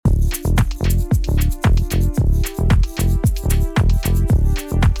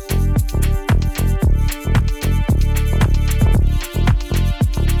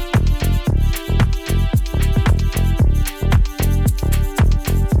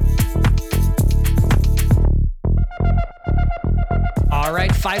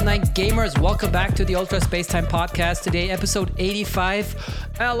Five Night Gamers, welcome back to the Ultra Space Time Podcast. Today, episode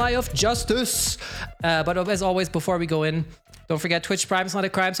 85, Ally of Justice. But as always, before we go in, don't forget Twitch Prime is not a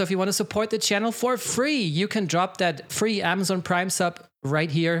crime. So if you want to support the channel for free, you can drop that free Amazon Prime sub right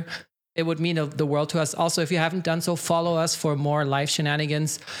here. It would mean the world to us. Also, if you haven't done so, follow us for more live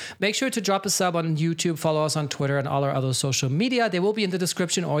shenanigans. Make sure to drop a sub on YouTube, follow us on Twitter and all our other social media. They will be in the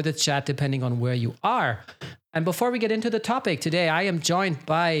description or the chat, depending on where you are. And before we get into the topic today, I am joined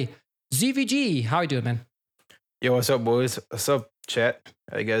by ZVG. How are you doing, man? Yo, what's up, boys? What's up, chat?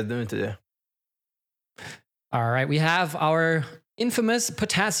 How you guys doing today? All right, we have our infamous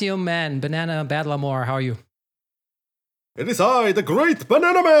Potassium Man, Banana Badlamore. How are you? It is I, the Great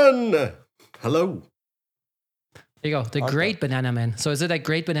Banana Man! Hello. There you go, the Great Banana Man. So is it like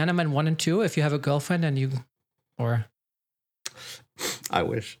Great Banana Man 1 and 2 if you have a girlfriend and you... or... I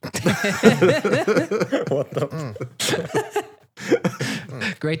wish. What the?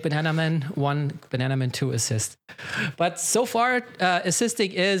 Great Banana Man 1, Banana Man 2 assist. But so far,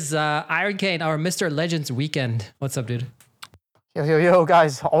 assisting is Iron Kane, our Mr. Legends weekend. What's up, dude? Yo,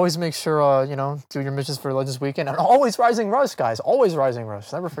 guys, always make sure, do your missions for Legends Weekend. And always Rising Rush, guys. Always Rising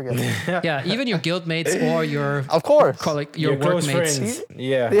Rush. Never forget that. Yeah, even your guildmates or your... Of course. Your close workmates. friends.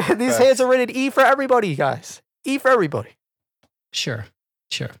 Yeah. These hands are rated E for everybody, guys. E for everybody. Sure.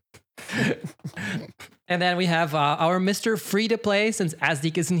 And then we have our Mr. Free-to-Play. Since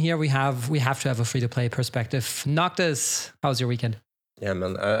Azdik isn't here, we have to have a free-to-play perspective. Noctis, how's your weekend? Yeah,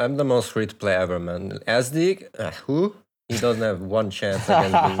 man, I'm the most free to play ever, man. Azdik, who? He doesn't have one chance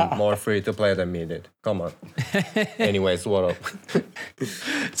against being more free to play than me did. Come on. Anyways, what up?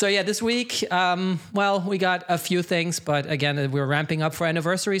 So yeah, this week, we got a few things, but again, we're ramping up for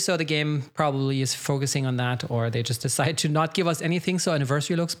anniversary, so the game probably is focusing on that, or they just decide to not give us anything, so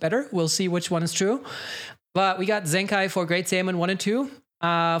anniversary looks better. We'll see which one is true. But we got Zenkai for Great Saiyaman 1 and 2.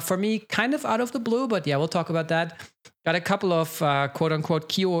 For me, kind of out of the blue, but yeah, we'll talk about that. Got a couple of quote-unquote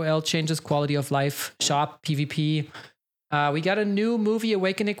QOL changes, quality of life, shop, PvP. We got a new movie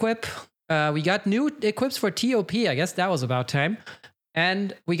Awaken equip. We got new equips for TOP. I guess that was about time.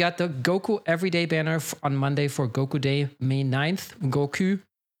 And we got the Goku Everyday banner on Monday for Goku Day, May 9th. Goku.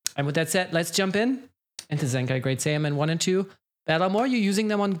 And with that said, let's jump into Zenkai Great Saiyaman 1 and 2. Badlamore, you using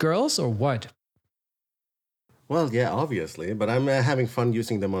them on girls or what? Well, yeah, obviously, but I'm having fun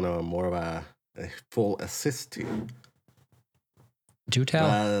using them on a more of a full assist team. Do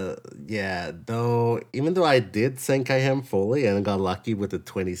tell. Even though I did Senkai him fully and got lucky with the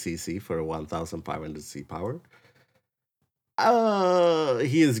 20 CC for 1500 C power,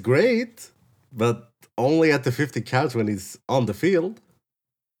 he is great, but only at the 50 counts when he's on the field.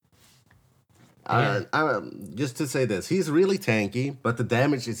 Just to say this, he's really tanky, but the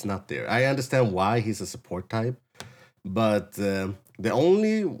damage is not there. I understand why he's a support type, but the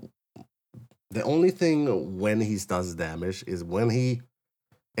only thing when he does damage is when he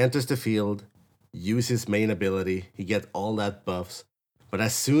enters the field, use his main ability, he gets all that buffs. But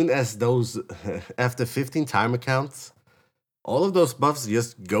as soon as those, after 15 timer counts, all of those buffs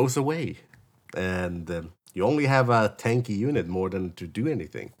just goes away. And you only have a tanky unit more than to do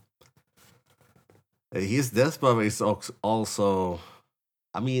anything. His death buff is also...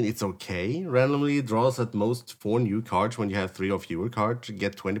 it's okay. Randomly draws at most 4 new cards when you have 3 or fewer cards. You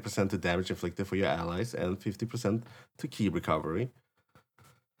get 20% to damage inflicted for your allies and 50% to key recovery.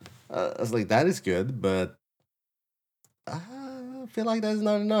 That is good, but I feel like that's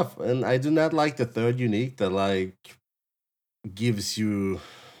not enough. And I do not like the third unique that gives you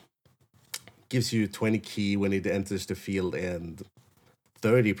 20 key when it enters the field and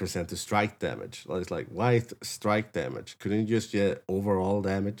 30% to strike damage. It's like, why strike damage? Couldn't you just get overall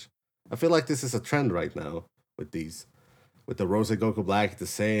damage? I feel like this is a trend right now with these. With the Rose Goku Black, the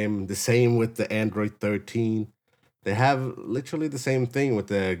same with the Android 13. They have literally the same thing with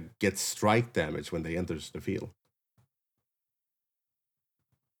the get strike damage when they enters the field.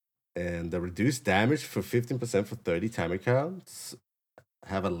 And the reduced damage for 15% for 30 timer counts.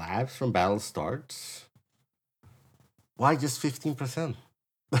 Have a lapse from battle starts. Why just 15%?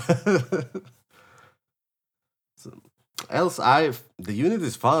 The unit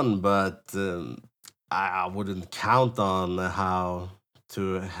is fun, but I wouldn't count on how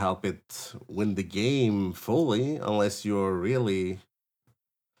to help it win the game fully unless you're really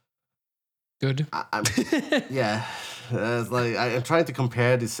good. Yeah, it's like I'm trying to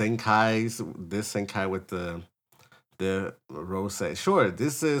compare this Senkai with the Rose. Sure,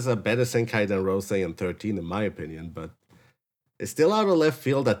 this is a better Senkai than Rose and 13 in my opinion, but it's still out of left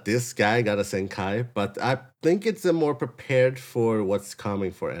field that this guy got a Senkai, but I think it's more prepared for what's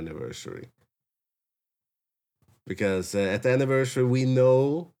coming for anniversary. because at the anniversary we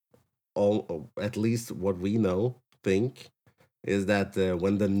know at least what we think is that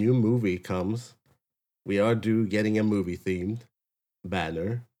when the new movie comes, we are getting a movie themed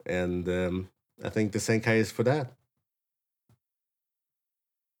banner, and I think the Zenkai is for that.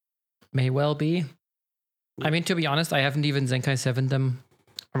 May well be. I mean, to be honest, I haven't even Zenkai 7 them.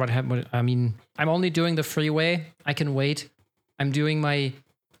 I mean, I'm only doing the freeway. I can wait. I'm doing my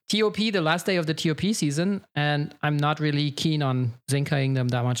TOP the last day of the TOP season, and I'm not really keen on Zenkaiing them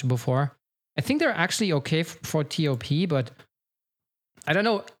that much before. I think they're actually okay for TOP, but I don't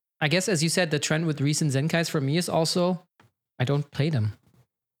know. I guess, as you said, the trend with recent Zenkais for me is also I don't play them.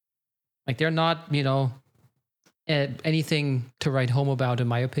 Like, they're not, anything to write home about, in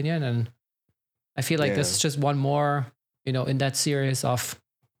my opinion. And I feel like this is just one more, in that series of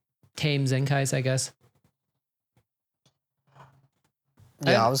tame Zenkais, I guess.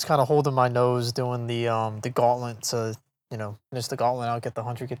 Yeah, I was kind of holding my nose doing the gauntlet to, finish the gauntlet out, get the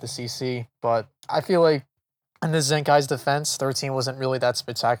 100, get the CC. But I feel like in this Zenkai's defense, 13 wasn't really that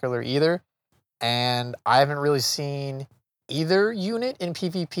spectacular either. And I haven't really seen either unit in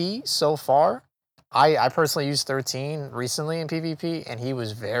PvP so far. I personally used 13 recently in PvP, and he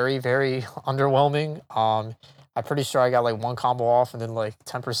was very, very underwhelming. I'm pretty sure I got like one combo off and then like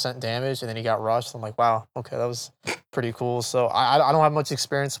 10% damage, and then he got rushed. I'm like, wow, okay, that was pretty cool. So I don't have much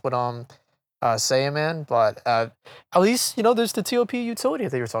experience with Saiyaman, but at least there's the TOP utility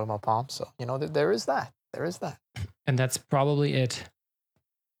that you're talking about, Palm. So there is that. There is that. And that's probably it.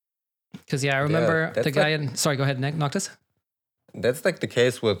 Because I remember the guy in. Sorry, go ahead, Noctis. That's like the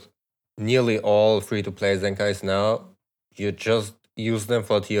case with nearly all free-to-play Zenkais now. You just use them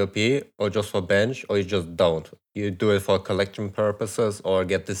for TOP or just for bench, or you just don't. You do it for collection purposes or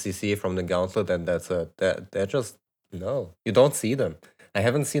get the CC from the gauntlet, and that's it. They're just, no. You don't see them. I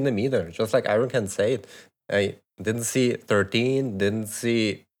haven't seen them either. Just like Iron can say it. I didn't see 13, didn't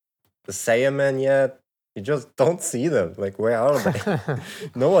see the Saiyaman yet. You just don't see them. Like, where are they?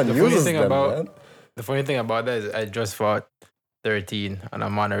 No one uses them, man. The funny thing about that is I just fought 13 on a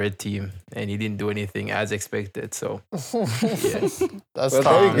mono red team, and he didn't do anything as expected. So, yeah. That's Well,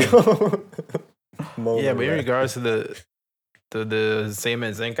 there you go. Yeah, but in regards to the same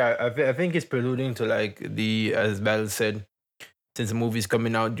as Zenkai, I think it's preluding to like as Battle said, since the movie's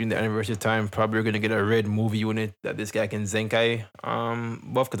coming out during the anniversary time, probably gonna get a red movie unit that this guy can Zenkai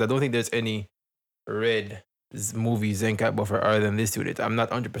buff, because I don't think there's any red movie Zenkai buffer other than this unit. I'm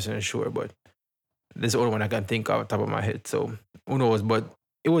not 100% sure, but this is the only one I can think of top of my head. So who knows? But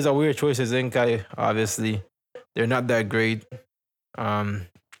it was a weird choice of Zenkai. Obviously, they're not that great.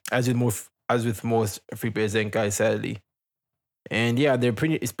 As with most free play Zenkai, sadly. And yeah,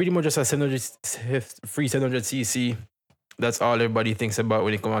 it's pretty much just a 700 free 700 CC. That's all everybody thinks about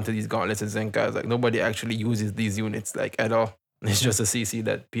when it comes to these gauntlets and Zenkais. Like, nobody actually uses these units like at all. It's just a CC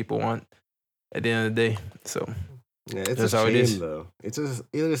that people want at the end of the day. So yeah, it's that's a how shame it is. though. It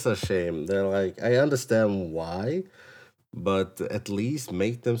is a shame. They're like, I understand why, but at least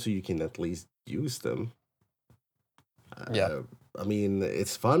make them so you can at least use them. Yeah. I mean,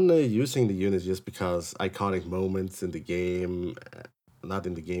 it's fun using the units just because iconic moments in the game, not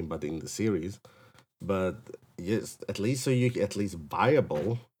in the game, but in the series. But yes, at least so you at least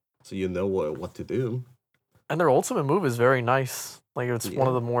viable, so you know what to do. And their ultimate move is very nice. Like, it's one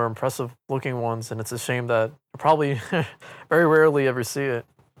of the more impressive looking ones, and it's a shame that you probably very rarely ever see it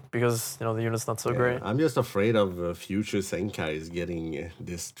because the unit's not so great. I'm just afraid of future Zenkais getting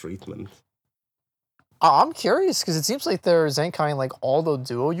this treatment. I'm curious because it seems like they're Zenkai like all the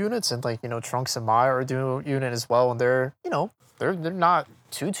duo units, and like Trunks and Mai are a duo unit as well, and they're they're not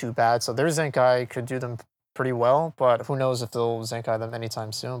too bad. So their Zenkai could do them pretty well, but who knows if they'll Zenkai them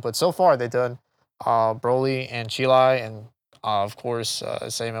anytime soon. But so far they did Broly and Chilai, and of course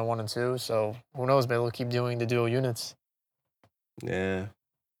Saiyaman 1 and 2. So who knows? Maybe they'll keep doing the duo units. Yeah.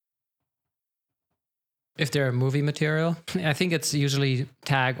 If they're movie material, I think it's usually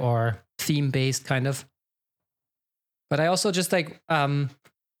tag or theme based kind of. But I also just like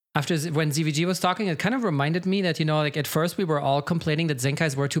after when ZVG was talking, it kind of reminded me that like at first we were all complaining that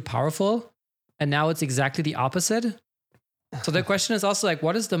Zenkais were too powerful, and now it's exactly the opposite. So the question is also like,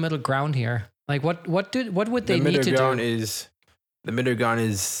 what is the middle ground here? Like, what would they need to do? The middle ground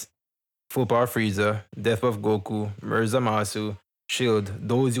is full power Frieza, Death Buff Goku, Mirza Masu, Shield.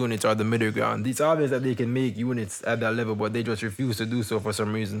 Those units are the middle ground. It's obvious that they can make units at that level, but they just refuse to do so for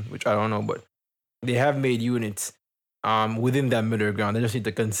some reason, which I don't know. But they have made units within that middle ground. They just need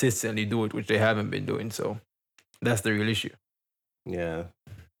to consistently do it, which they haven't been doing. So that's the real issue. Yeah.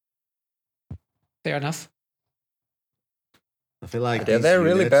 Fair enough. I feel like they're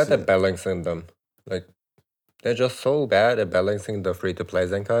really bad at balancing them. Like, They're just so bad at balancing the free-to-play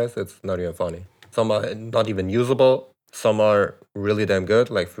Zenkais, it's not even funny. Some are not even usable, some are really damn good,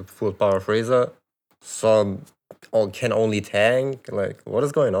 like Full Power Frieza. Some can only tank. Like, what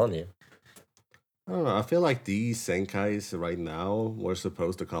is going on here? I don't know. I feel like these Zenkais right now were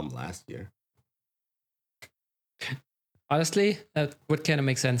supposed to come last year. Honestly, that would kind of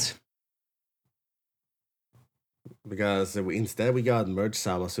make sense. Because instead we got Merge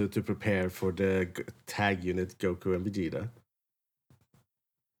Zamasu to prepare for the tag unit Goku and Vegeta.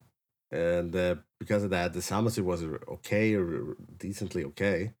 And because of that, the Zamasu was okay, or decently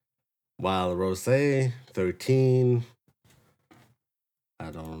okay. While Rose 13, I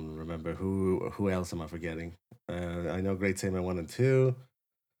don't remember who else am I forgetting. I know Great Saiyaman 1 and 2.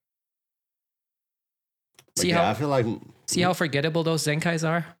 I feel like... See how forgettable those Zenkais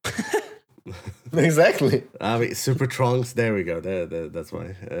are? Exactly. I mean, Super Trunks, there we go. That's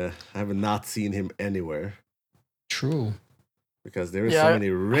why. I have not seen him anywhere. True. Because there are so many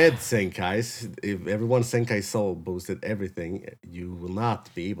red Zenkais. If everyone Zenkai Soul boosted everything, you will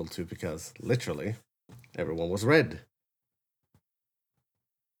not be able to, because literally everyone was red.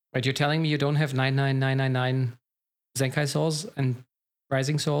 Right, you're telling me you don't have 99999 Zenkai Souls and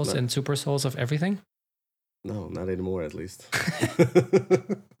Rising Souls and Super Souls of everything? No, not anymore, at least.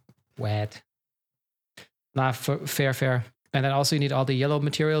 Wet. Nah, fair. And then also you need all the yellow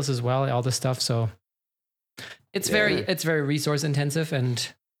materials as well, all the stuff. So it's very resource intensive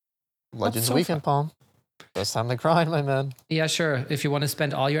and Legends Weekend, Palm. Best time to grind, my man. Yeah, sure. If you want to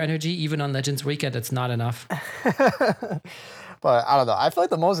spend all your energy, even on Legends Weekend, it's not enough. But I don't know. I feel like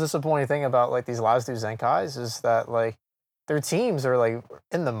the most disappointing thing about like these last two Zenkais is that like their teams are like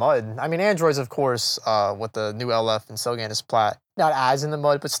in the mud. I mean, Androids, of course, with the new LF and Soganus Plat, not as in the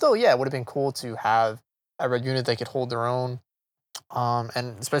mud, but still, yeah, it would have been cool to have a red unit that could hold their own.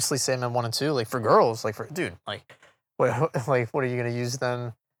 And especially Saiyaman 1 and 2, like for girls, like what are you gonna use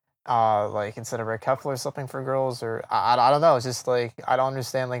them? Like instead of Red Kefla or something for girls, or I don't know. It's just like I don't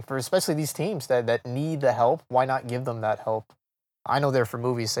understand. Like for especially these teams that need the help, why not give them that help? I know they're for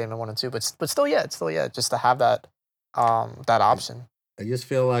movies, Saiyaman 1 and 2, but still, just to have that option. I just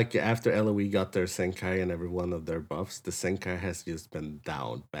feel like after LOE got their Zenkai and every one of their buffs, the Zenkai has just been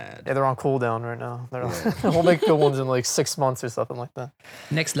down bad. Yeah, they're on cooldown right now. We'll make good ones in like 6 months or something like that.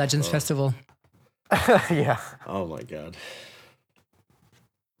 Next Legends Festival. Yeah. Oh my god.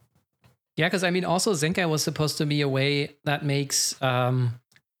 Yeah, because I mean, also Zenkai was supposed to be a way that makes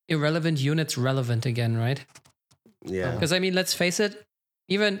irrelevant units relevant again, right? Yeah. Because I mean, let's face it,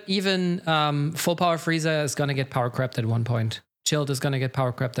 even Full Power Frieza is gonna get power crept at one point. Chilled is gonna get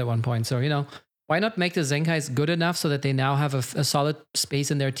power crept at one point. So why not make the Zenkais good enough so that they now have a solid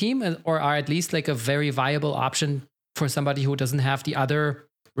space in their team, or are at least like a very viable option for somebody who doesn't have the other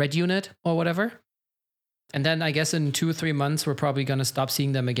red unit or whatever. And then I guess in 2 or 3 months, we're probably going to stop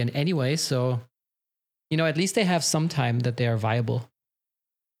seeing them again anyway. So, at least they have some time that they are viable.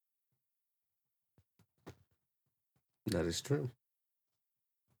 That is true.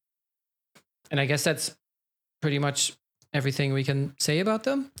 And I guess that's pretty much everything we can say about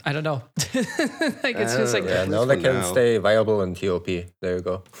them. I don't know. It's just like... Yeah, now they can stay viable in TOP. There you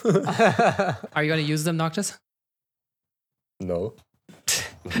go. Are you going to use them, Noctis? No.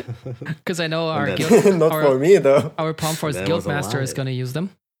 Because I know our guild, not for me though. Our Palm Force Guildmaster is gonna use them.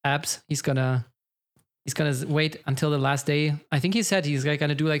 Abs, he's gonna wait until the last day. I think he said he's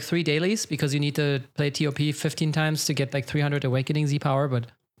gonna do like 3 dailies because you need to play TOP 15 times to get like 300 Awakening Z power. But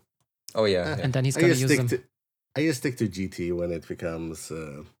and then he's gonna use them. I just stick to GT when it becomes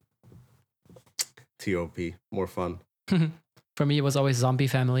TOP. More fun. For me, it was always Zombie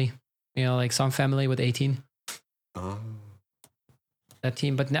Family. Like Song Family with 18. Oh. That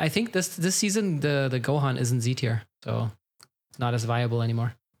team, but I think this season the Gohan isn't Z tier, so it's not as viable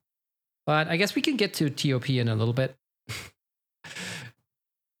anymore. But I guess we can get to TOP in a little bit.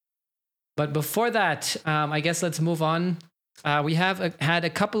 But before that, I guess let's move on. We have had a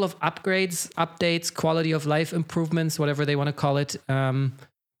couple of upgrades, updates, quality of life improvements, whatever they want to call it,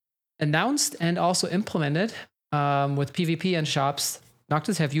 announced and also implemented with PvP and shops.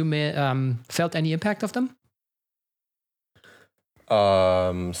 Noctis, have you felt any impact of them?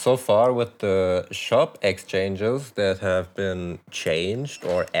 So far with the shop exchanges that have been changed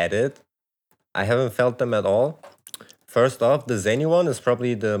or added, I haven't felt them at all. First off, the Zenny one is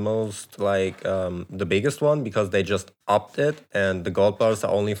probably the most the biggest one because they just upped it and the gold bars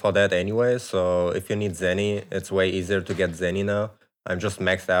are only for that anyway. So if you need Zenny, it's way easier to get Zenny now. I'm just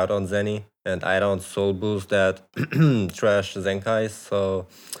maxed out on Zenny and I don't soul boost that trash Zenkai, so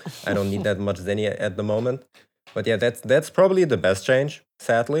I don't need that much Zenny at the moment. But yeah, that's probably the best change,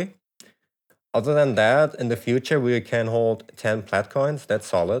 sadly. Other than that, in the future we can hold 10 plat coins. That's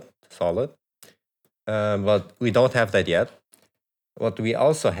solid. But we don't have that yet. What we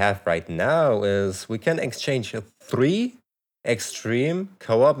also have right now is we can exchange 3 extreme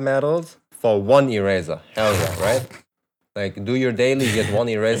co-op medals for 1 eraser. Hell yeah, right? Like, do your daily, get 1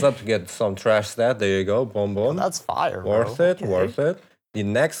 eraser to get some trash stat. There you go. Boom, boom. That's fire, Worth bro. it, worth it. The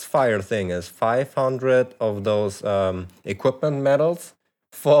next fire thing is 500 of those equipment medals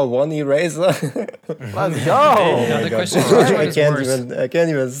for 1 eraser. Let's go. Now the question is, which one is worse? I can't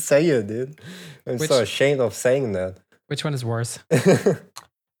even say it, dude. I'm so ashamed of saying that. Which one is worse?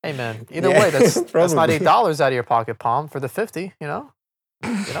 Hey man, either way, that's not probably. $8 out of your pocket, Palm, for the 50. You know.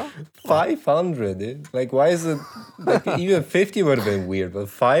 500, dude. Like, why is it? Like, even 50 would have been weird, but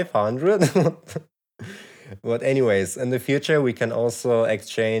 500. But anyways, in the future we can also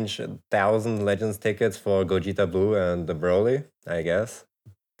exchange 1,000 Legends tickets for Gogeta Blue and the Broly. I guess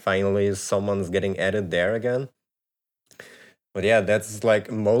finally someone's getting added there again. But yeah, that's like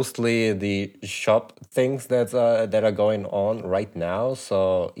mostly the shop things that are going on right now.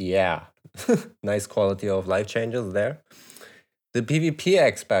 So yeah, nice quality of life changes there. The PvP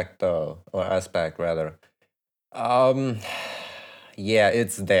aspect rather. Yeah,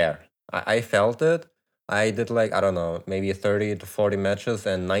 it's there. I felt it. I did like, I don't know, maybe 30 to 40 matches,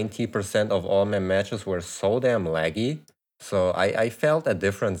 and 90% of all my matches were so damn laggy. So I felt a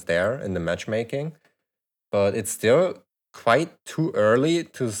difference there in the matchmaking. But it's still quite too early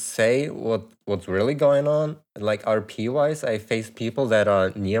to say what's really going on. Like RP wise, I face people that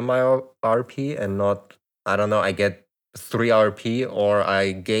are near my RP and not, I don't know, I get 3 RP or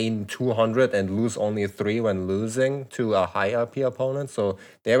I gain 200 and lose only 3 when losing to a high RP opponent. So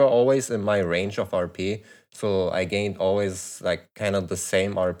they were always in my range of RP. So I gained always like kind of the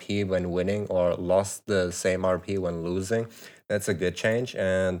same RP when winning or lost the same RP when losing. That's a good change.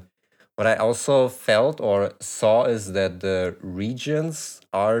 And what I also felt or saw is that the regions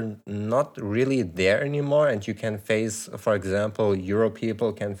are not really there anymore, and you can face, for example, Euro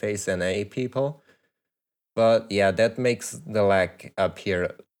people can face NA people. But yeah, that makes the lag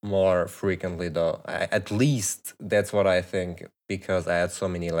appear more frequently though. At least that's what I think, because I had so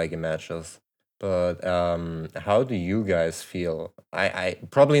many laggy matches. But how do you guys feel? I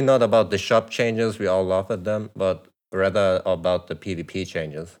probably not about the shop changes, we all laugh at them, but rather about the PvP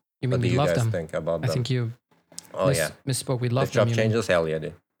changes. You mean What do we you love guys them? think about I them? think you misspoke. We The love shop them. changes? Hell yeah,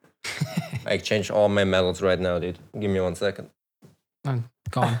 dude. I exchange all my medals right now, dude. Give me 1 second. I'm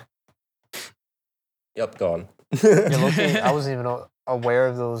gone. Yep, gone. I wasn't even aware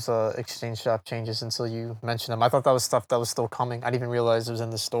of those exchange shop changes until you mentioned them. I thought that was stuff that was still coming. I didn't even realize it was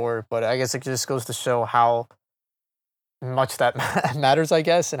in the store. But I guess it just goes to show how much that matters, I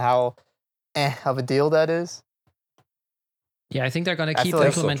guess, and how of a deal that is. Yeah, I think they're gonna keep feel like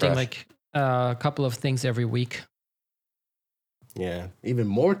implementing so like a couple of things every week. Yeah, even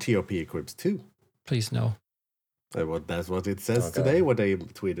more TOP equips too. Please no. That's what it says Okay. today, what they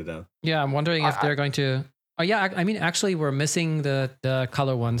tweeted out. Yeah, I'm wondering if they're going to. Oh yeah, I mean, actually, we're missing the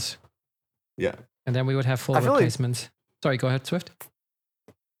color ones, Yeah. and then we would have full I feel like- replacements. Sorry, go ahead, Swift.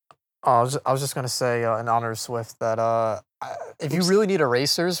 I was just gonna say in honor of Swift that if you really need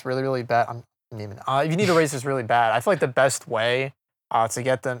erasers really bad, if you need erasers really bad, I feel like the best way to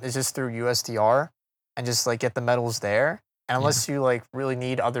get them is just through USTR and just like get the medals there. And unless you like really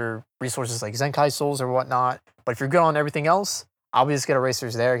need other resources like Zenkai Souls or whatnot, but if you're good on everything else, I'll just get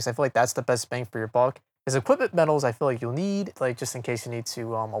erasers there because I feel like that's the best bang for your buck. Because equipment medals, I feel like you'll need like just in case you need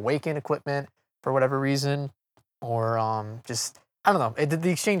to awaken equipment for whatever reason, or just. I don't know.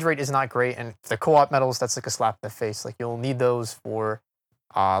 The exchange rate is not great, and the co-op medals, that's like a slap in the face. Like you'll need those for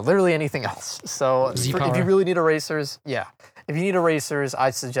literally anything else. So if you really need erasers, if you need erasers,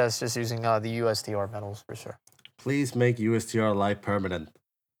 I'd suggest just using the USTR medals for sure. Please make USTR live permanent.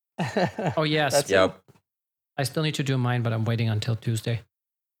 Oh yes. Yep. I still need to do mine, but I'm waiting until Tuesday.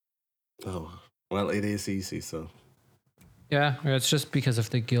 Oh, well, it is easy, so. Yeah, it's just because of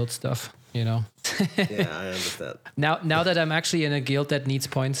the guild stuff, you know. Yeah, I understand. Now that I'm actually in a guild that needs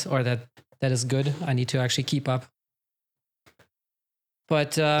points or that is good, I need to actually keep up.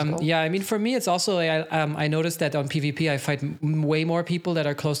 But yeah, I mean, for me, it's also I noticed that on PvP I fight way more people that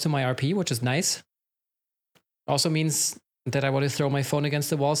are close to my RP, which is nice. Also means that I want to throw my phone against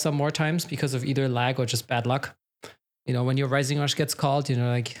the wall some more times because of either lag or just bad luck. You know, when your Rising Rush gets called, you know,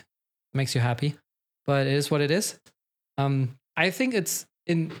 like makes you happy. But it is what it is. I think it's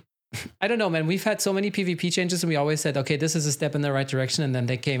in. I don't know, man. We've had so many PvP changes, and we always said, okay, this is a step in the right direction, and then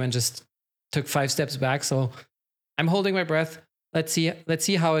they came and just took 5 steps back. So I'm holding my breath. Let's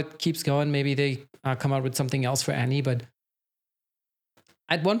see how it keeps going. Maybe they come out with something else for Annie, but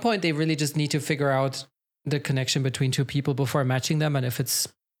At one point, they really just need to figure out the connection between two people before matching them. And if it's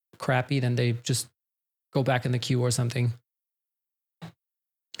crappy, then they just go back in the queue or something.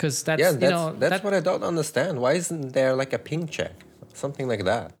 Because that's what I don't understand. Why isn't there like a ping check, something like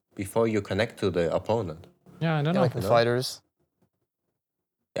that, before you connect to the opponent? Yeah, I don't know. Like in fighters.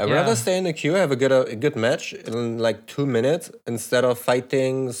 I'd rather stay in the queue, have a good match in like 2 minutes instead of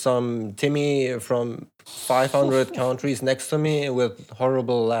fighting some Timmy from 500 countries next to me with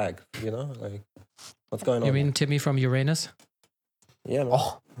horrible lag. Like what's going on? You mean Timmy from Uranus? Yeah, man.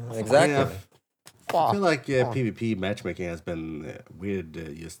 Exactly. Yeah. I feel like PvP matchmaking has been weird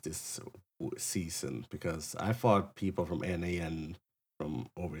just this season because I fought people from NA and from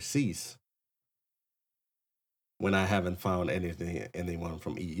overseas when I haven't found anyone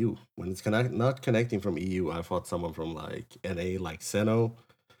from EU. When it's not connecting from EU, I fought someone from like NA, like Seno.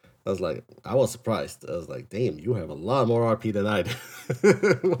 I was surprised. I was like, damn, you have a lot more RP than I do.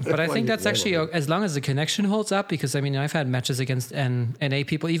 But I think that's actually as long as the connection holds up, because I mean, I've had matches against NA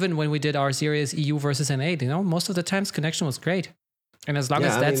people, even when we did our series EU versus NA, most of the times connection was great. And as long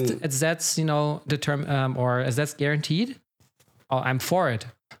as that's determined or as that's guaranteed, I'm for it.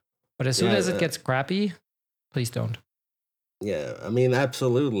 But as soon as it gets crappy, please don't. Yeah, I mean,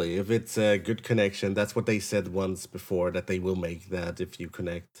 absolutely. If it's a good connection, that's what they said once before, that they will make that if you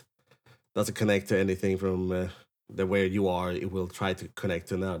doesn't connect to anything from the where you are, it will try to connect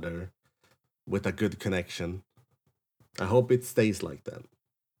to another with a good connection. I hope it stays like that.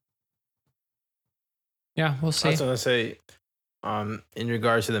 Yeah, we'll see. I was gonna say, in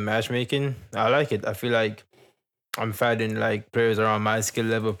regards to the matchmaking, I like it. I feel like I'm fighting like players around my skill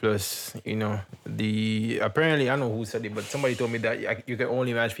level plus, apparently I don't know who said it, but somebody told me that you can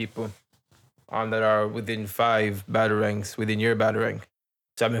only match people that are within 5 battle ranks within your battle rank.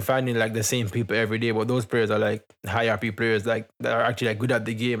 So I've been finding like the same people every day, but those players are like high RP players like that are actually like good at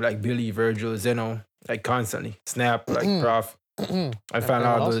the game, like Billy, Virgil, Zeno, like constantly. Snap, like Prof. I found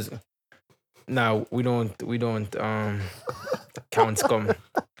out those. Now we don't count scum.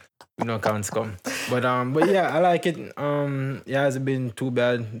 We don't count scum. But yeah, I like it. It hasn't been too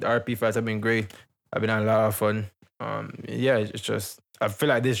bad. The RP fights have been great. I've been having a lot of fun. Yeah, it's just I feel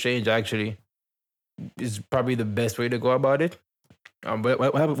like this change actually is probably the best way to go about it. But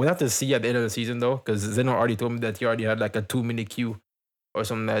we'll have to see at the end of the season though, because Zeno already told me that he already had like a 2-minute queue or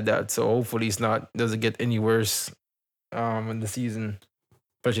something like that. So hopefully doesn't get any worse when the season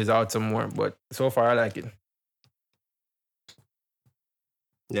pushes out some more. But so far I like it.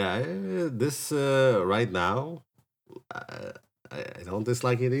 Yeah, this right now, I don't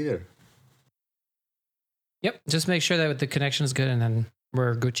dislike it either. Yep, just make sure that the connection is good, and then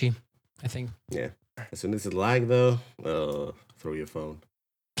we're Gucci, I think. Yeah, as soon as it lag though, throw your phone.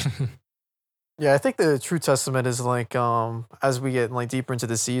 Yeah, I think the true testament is like as we get like deeper into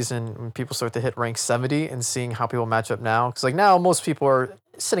the season, when people start to hit rank 70 and seeing how people match up now, because like now most people are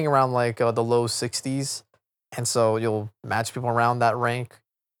sitting around like the low 60s, and so you'll match people around that rank.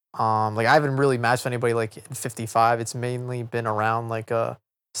 Like I haven't really matched anybody like in 55. It's mainly been around like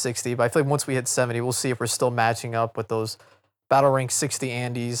 60. But I feel like once we hit 70, we'll see if we're still matching up with those battle rank 60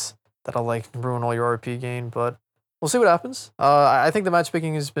 Andes that'll like ruin all your RP gain. But we'll see what happens. I think the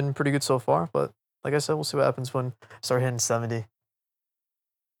matchmaking has been pretty good so far. But like I said, we'll see what happens when we start hitting 70.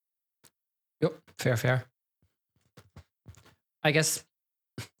 Yep, fair. I guess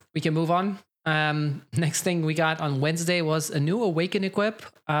we can move on. Next thing we got on Wednesday was a new Awaken equip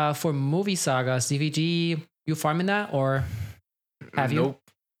for Movie Saga. CVG, you farming that or have you?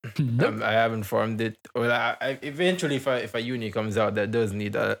 Nope. I haven't farmed it. Well, I eventually if a uni comes out that does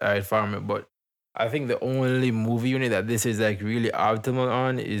need I'd farm it, but I think the only movie unit that this is like really optimal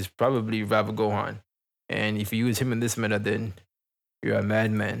on is probably Rava Gohan. And if you use him in this meta, then you're a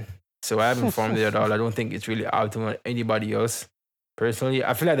madman. So I haven't farmed it at all. I don't think it's really optimal on anybody else. Personally,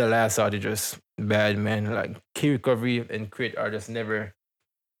 I feel like the last out is just bad, man. Like key recovery and crit are just never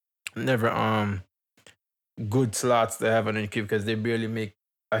good slots to have on a queue because they barely make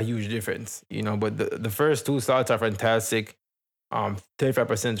a huge difference, But the first 2 slots are fantastic.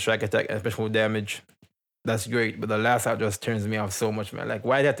 35% strike attack and special damage. That's great. But the last out just turns me off so much, man. Like,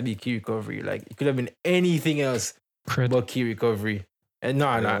 why'd it have to be key recovery? Like, it could have been anything else but key recovery. And no,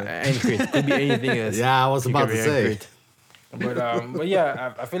 and crit. It could be anything else. Yeah, I was about to say. But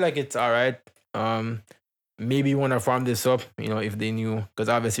yeah, I feel like it's all right. Maybe you want to farm this up, if they knew, because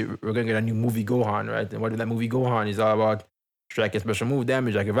obviously we're gonna get a new movie Gohan, right? And what that movie Gohan is all about, strike and special move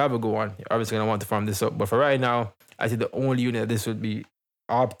damage, like if I ever Gohan, you're obviously gonna want to farm this up. But for right now, I think the only unit that this would be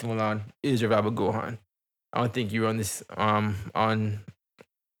optimal on is Revival Gohan. I don't think you run this on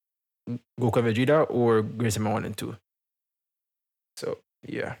Goku and Vegeta or Great Saiyaman 1 and 2. So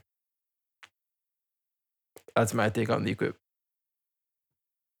yeah, that's my take on the equip.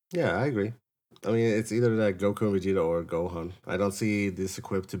 Yeah, I agree. I mean, it's either that Goku and Vegeta or Gohan. I don't see this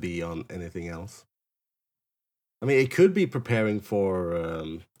equip to be on anything else. I mean, it could be preparing for,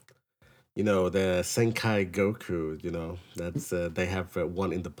 the Senkai Goku. That's they have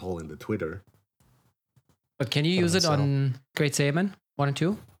one in the poll in the Twitter. But can you use it on Great Saiyaman 1 and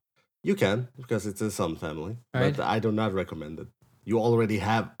 2? You can, because it's a Sun family. Right. But I do not recommend it. You already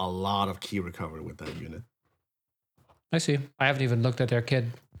have a lot of key recovery with that unit. I see. I haven't even looked at their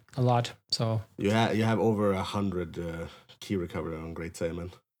kid a lot, so You have over 100 key recovery on Great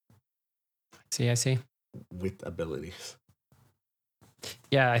Saiyaman I see. with abilities.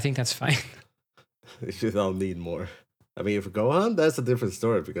 Yeah, I think that's fine. You should all need more. I mean, if Gohan, that's a different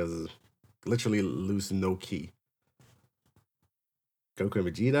story because literally lose no key. Goku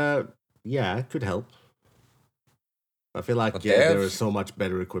and Vegeta, yeah, it could help. I feel like there are so much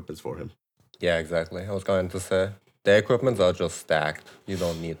better equipments for him. Yeah, exactly. I was going to say the equipments are just stacked. You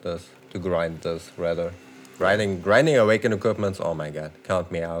don't need this to grind this. Rather, grinding Awakened equipments. Oh my god,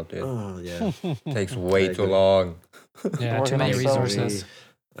 count me out, dude. Oh yeah, Takes way too long. Yeah, too many resources.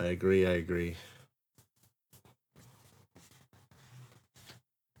 I agree.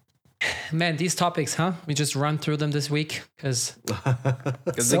 Man, these topics, huh? We just run through them this week because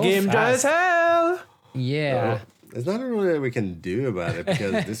The game dry as hell. Yeah. There's not really what we can do about it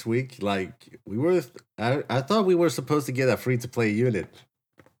because this week, like I thought we were supposed to get a free to play unit,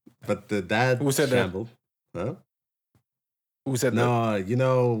 but that Who said shambled. Huh? Who said that?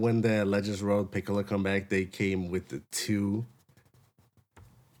 No, when the Legends Road Piccolo come back, they came with the 2.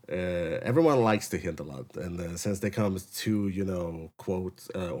 Everyone likes to hint a lot, and since they come with 2, quotes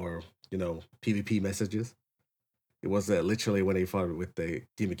or PvP messages, it was literally when he fought with the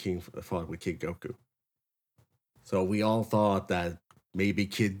Demon King fought with Kid Goku. So we all thought that maybe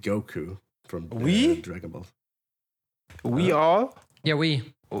Kid Goku from Dragon Ball. We all? Yeah,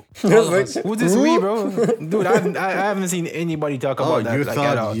 we. Who's this we, bro? Dude, I haven't seen anybody talk about that. You like, thought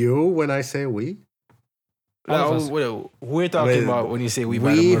at all. you when I say we? Who are you talking about when you say we?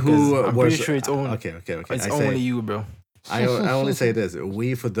 We who I'm pretty sure it's only. Okay. It's only you, bro. I only say this.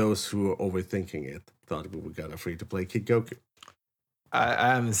 We, for those who are overthinking it, thought we got a free to play Kid Goku.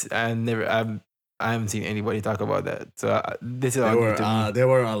 I haven't seen anybody talk about that. So this is all new to me. There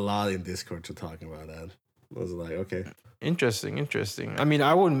were a lot in Discord to talking about that. I was like, okay, Interesting. I mean,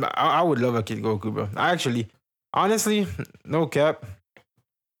 I would love a Kid Goku, bro. Honestly, no cap.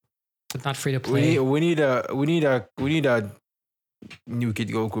 But not free to play. We need a new Kid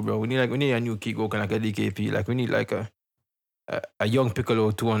Goku, bro. We need a new Kid Goku, like a DKP. Like we need like a young Piccolo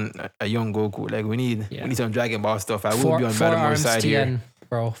to a young Goku. Like we need some Dragon Ball stuff. I will be on Battlemore side here,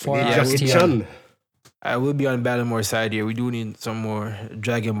 bro. 4 Yeah, arms Jackie TN. Chan. I will be on Battlemore side here. We do need some more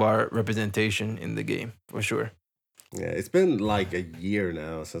Dragon Ball representation in the game for sure. Yeah, it's been like a year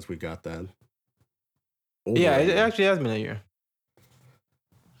now since we got that. Yeah, it actually has been a year.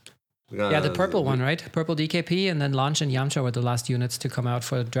 Yeah, the purple one, right? Purple DKP, and then Launch and Yamcha were the last units to come out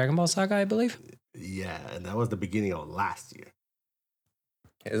for Dragon Ball Saga, I believe. Yeah, and that was the beginning of last year.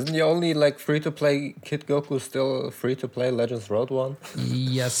 Isn't the only free to play Kid Goku still free to play Legends Road one?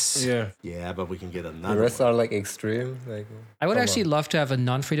 Yes. Yeah, but we can get another. The rest one. are extreme. I would actually love to have a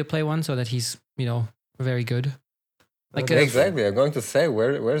non-free to play one so that he's, very good. Exactly. I'm going to say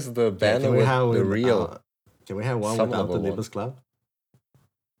where's the banner with the real? Can we have one without the Nimbus Cloud?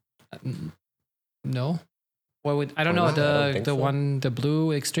 No. I don't know the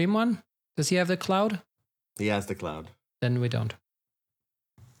blue extreme one. Does he have the cloud? He has the cloud. Then we don't.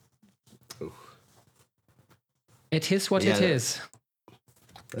 Oof. It is what it is.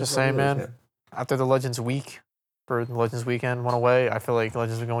 Just saying, man. After the Legends Week, for the Legends Weekend went away, I feel like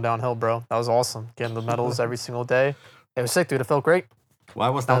Legends are going downhill, bro. That was awesome. Getting the medals every single day. It was sick, dude. It felt great. Why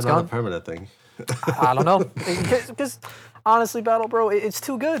was that not a permanent thing? I don't know. Because honestly, Battle, bro, it's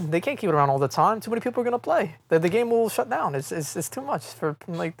too good. They can't keep it around all the time. Too many people are gonna play. The game will shut down. It's too much for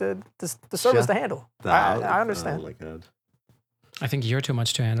the service to handle. I understand. Oh my god. I think you're too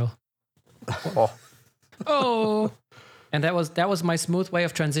much to handle. Oh. Oh. And that was my smooth way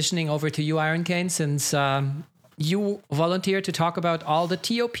of transitioning over to you, Iron Cane, since you volunteered to talk about all the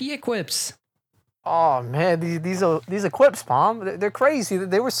TOP equips. Oh man, these equips, Palm, they're crazy.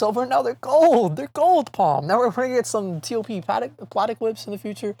 They were silver, now they're gold. They're gold, Palm. Now we're gonna get some TOP plat equips in the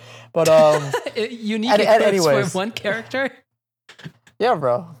future. But unique equips anyways. for one character. Yeah,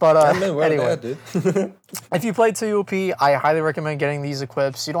 bro. But anyway, dude. if you play TOP, I highly recommend getting these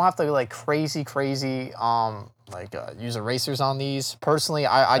equips. You don't have to crazy use erasers on these. Personally,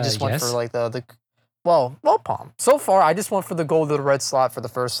 I just went for the Well, Palm. So far, I just went for the gold or the red slot for the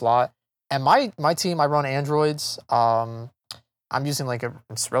first slot. And my team, I run androids. I'm using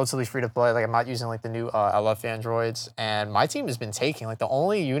it's relatively free to play. Like I'm not using like the new LF androids. And my team has been taking like the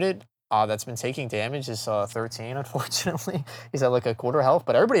only unit that's been taking damage is 13. Unfortunately, he's at like a quarter health.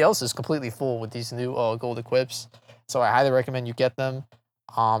 But everybody else is completely full with these new gold equips. So I highly recommend you get them.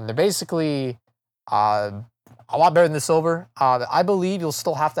 They're basically a lot better than the silver. I believe you'll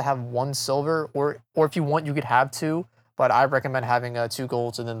still have to have 1 silver, or if you want, you could have 2. But I recommend having 2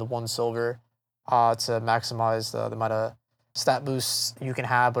 golds and then the 1 silver to maximize the amount of stat boosts you can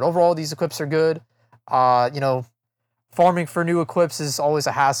have. But overall, these equips are good. Farming for new equips is always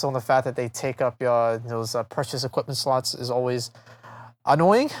a hassle, and the fact that they take up those precious equipment slots is always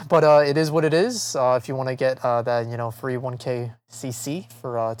annoying. But it is what it is. If you want to get that free 1k CC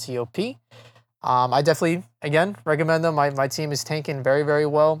for TOP. I definitely, again, recommend them. My team is tanking very, very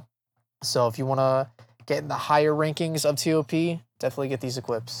well. So if you want to get in the higher rankings of TOP, definitely get these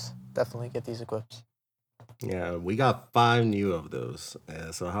equips. Yeah, we got 5 new of those.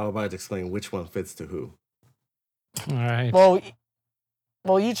 So how about explain which one fits to who? All right.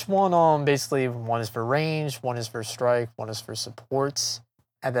 Well, each one, basically, one is for range, one is for strike, one is for supports,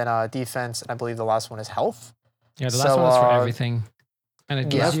 and then defense, and I believe the last one is health. Yeah, the last one is for everything. And it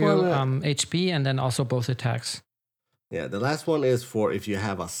gives you HP and then also both attacks. Yeah, the last one is for if you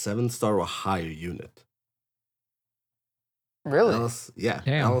have a 7-star or higher unit. Really?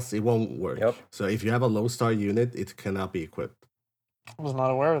 Else it won't work. Yep. So if you have a low-star unit, it cannot be equipped. I was not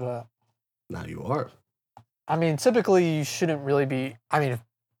aware of that. Now you are. I mean, typically you shouldn't really be. I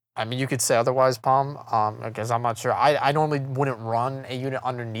mean, you could say otherwise, Palm. Because I'm not sure. I normally wouldn't run a unit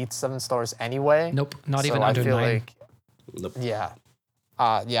underneath 7 stars anyway. Nope, not even under 9. Nope. Yeah.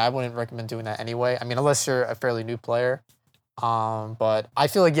 I wouldn't recommend doing that anyway. I mean, unless you're a fairly new player. But I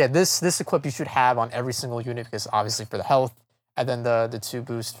feel like, this equip you should have on every single unit because obviously for the health, and then the 2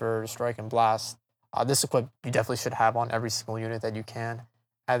 boosts for strike and blast. This equip you definitely should have on every single unit that you can.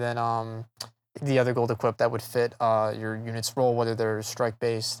 And then the other gold equip that would fit your unit's role, whether they're strike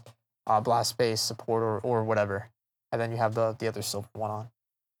based, blast based, support, or whatever. And then you have the other silver one on.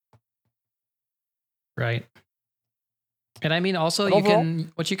 Right. And I mean, also,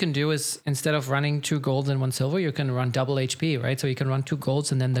 what you can do is instead of running 2 golds and 1 silver, you can run double HP, right? So you can run 2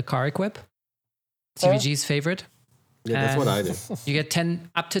 golds and then the car equip, CVG's favorite. Yeah, that's what I do. You get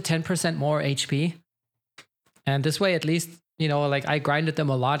up to 10% more HP. And this way, at least, I grinded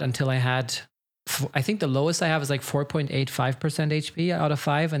them a lot until I had, I think the lowest I have is like 4.85% HP out of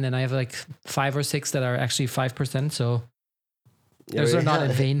 5. And then I have like 5 or 6 that are actually 5%. So those are not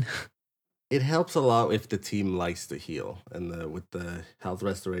in vain. It helps a lot if the team likes to heal. And with the health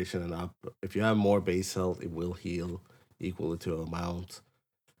restoration and up, if you have more base health, it will heal equally to amount.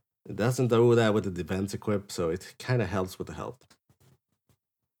 It doesn't do that with the defense equip, so it kind of helps with the health.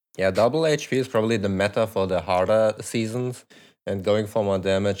 Yeah, double HP is probably the meta for the harder seasons, and going for more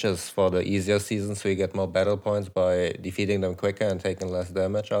damage is for the easier seasons, so you get more battle points by defeating them quicker and taking less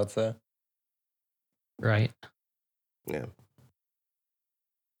damage, I'd say. Right. Yeah.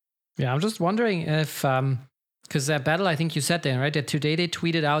 Yeah, I'm just wondering if, because that battle, I think you said then, right, that today they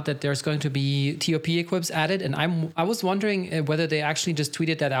tweeted out that there's going to be TOP equips added, and I was wondering whether they actually just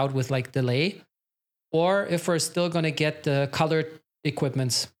tweeted that out with like delay, or if we're still going to get the colored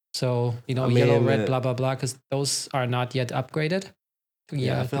equipments. So, yellow, red, blah, blah, blah, because those are not yet upgraded.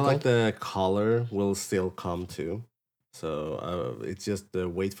 Yeah, I feel like the color will still come too. So it's just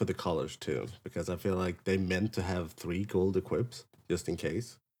wait for the colors too, because I feel like they meant to have 3 gold equips just in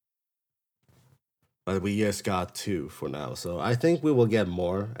case. But we just got 2 for now. So I think we will get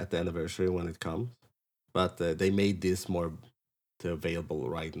more at the anniversary when it comes. But they made this more available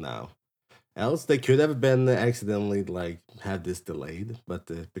right now. Else they could have been accidentally had this delayed, but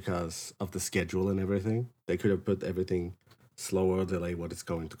because of the schedule and everything, they could have put everything slower, delay what is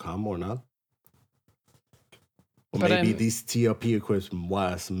going to come or not. Or maybe these TOP equips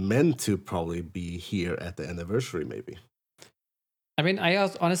was meant to probably be here at the anniversary, maybe. I mean, I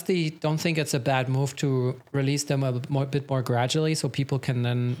honestly don't think it's a bad move to release them a bit more gradually so people can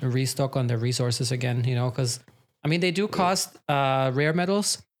then restock on their resources again, because, I mean, they do cost rare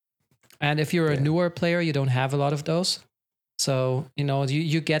medals. And if you're a newer player, you don't have a lot of those. So,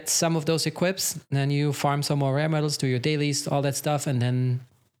 you get some of those equips, and then you farm some more rare medals, do your dailies, all that stuff. And then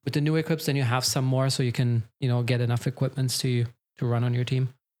with the new equips, then you have some more so you can, get enough equipments to run on your team.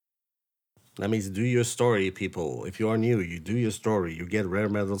 That means do your story, people. If you are new, you do your story. You get rare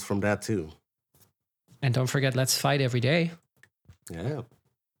medals from that too. And don't forget, let's fight every day. Yeah.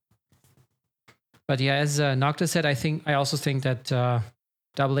 But yeah, as Noctis said, I also think that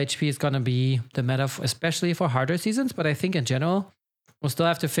double HP is going to be the meta, especially for harder seasons. But I think in general, we'll still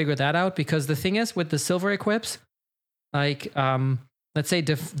have to figure that out, because the thing is with the silver equips, like, let's say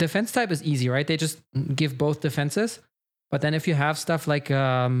defense type is easy, right? They just give both defenses. But then if you have stuff like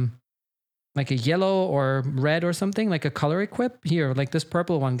a yellow or red or something, like a color equip here, like this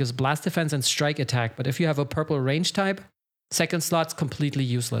purple one gives blast defense and strike attack. But if you have a purple range type, second slot's completely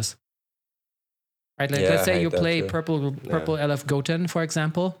useless. Right? Like, let's say you play purple LF Goten, for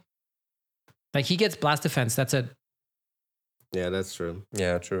example. Like, he gets blast defense. That's it. Yeah, that's true.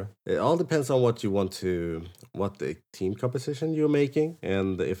 Yeah, true. It all depends on what you want to, what the team composition you're making,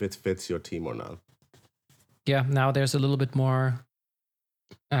 and if it fits your team or not. Yeah, now there's a little bit more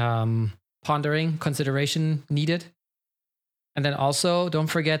pondering, consideration needed. And then also, don't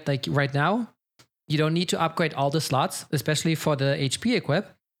forget, like right now, you don't need to upgrade all the slots, especially for the HP equip,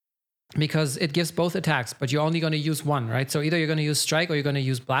 because it gives both attacks, but you're only going to use one, right? So either you're going to use strike or you're going to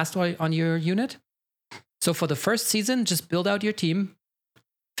use blast on your unit. So for the first season, just build out your team.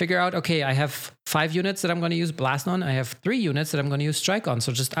 Figure out, okay, I have 5 units that I'm going to use blast on. I have 3 units that I'm going to use strike on.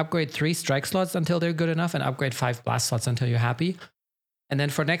 So just upgrade 3 strike slots until they're good enough, and upgrade 5 blast slots until you're happy. And then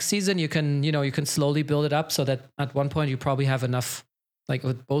for next season, you can slowly build it up so that at one point you probably have enough, like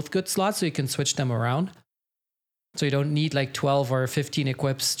with both good slots, so you can switch them around. So you don't need like 12 or 15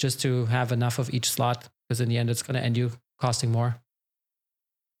 equips just to have enough of each slot, because in the end, it's going to end you costing more.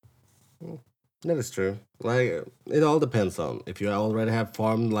 That is true. Like, it all depends on if you already have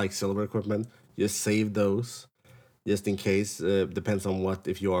farmed like silver equipment, just save those just in case. Depends on what,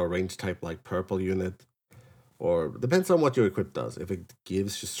 if you are a range type like purple unit, or depends on what your equip does. If it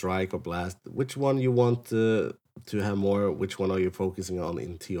gives you strike or blast, which one you want to have more, which one are you focusing on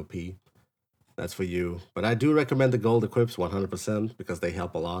in TOP? That's for you. But I do recommend the gold equips 100% because they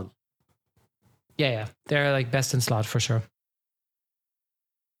help a lot. Yeah. They're like best in slot for sure.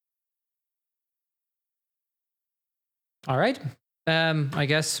 All right. I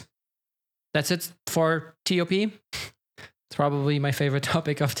guess that's it for TOP. It's probably my favorite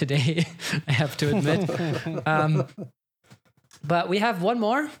topic of today, I have to admit. But we have one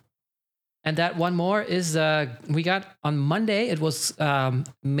more. And that one more is we got on Monday, it was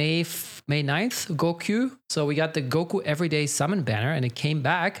May 9th, Goku. So we got the Goku Everyday Summon banner, and it came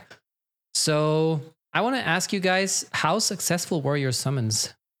back. So I want to ask you guys, how successful were your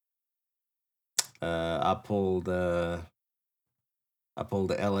summons? I pulled the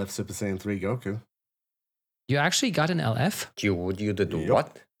LF Super Saiyan 3 Goku. You actually got an LF? You did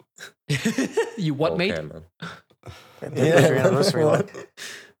what? You what, mate? Man. Anniversary one.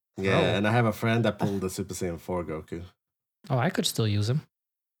 Yeah, and I have a friend that pulled the Super Saiyan 4 Goku. Oh, I could still use him.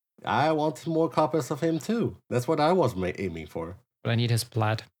 I want more copies of him too. That's what I was aiming for. But I need his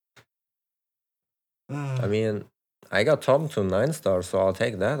blood. I mean, I got Tom to 9 stars, so I'll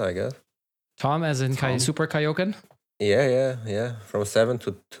take that, I guess. Tom as in Super Kaioken? Yeah. From 7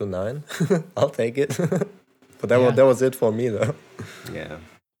 to 9. I'll take it. But that was it for me, though. Yeah.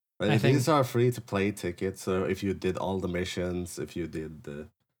 But these are free to play tickets. So if you did all the missions, if you did the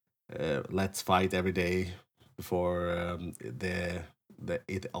Let's Fight every day before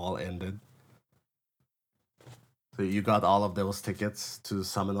it all ended. So you got all of those tickets to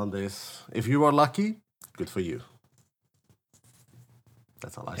summon on this. If you are lucky, good for you.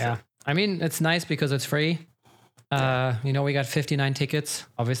 That's all I say. Yeah. I mean, it's nice because it's free. We got 59 tickets,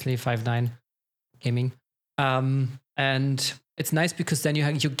 obviously 5-9 gaming. And it's nice because then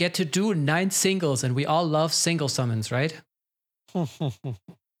you get to do 9 singles, and we all love single summons, right?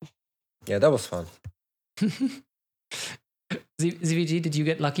 Yeah, that was fun. ZVG, did you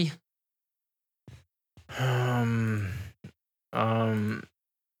get lucky? No,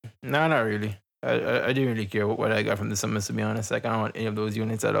 not really. I didn't really care what I got from the summons, to be honest. Like, I don't want any of those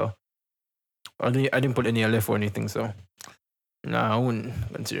units at all. I didn't put any LF or anything, so no, I wouldn't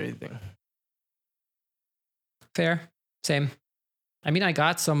consider anything. Fair. Same. I mean, I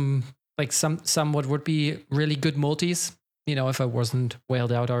got some what would be really good multis, if I wasn't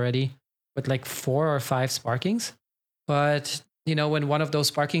whaled out already, with like 4 or 5 sparkings. But, when one of those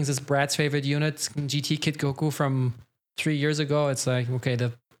sparkings is Brad's favorite unit, GT Kid Goku from 3 years ago, it's like, okay,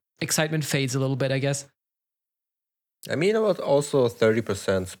 the excitement fades a little bit, I guess. I mean, about also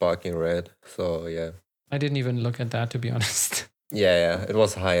 30% sparking red, so yeah. I didn't even look at that, to be honest. Yeah, it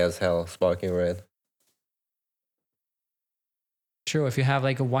was high as hell, sparking red. True, if you have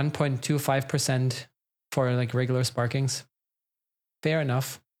like a 1.25% for like regular sparkings, fair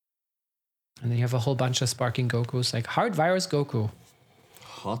enough. And then you have a whole bunch of sparking Gokus, like Hard Virus Goku.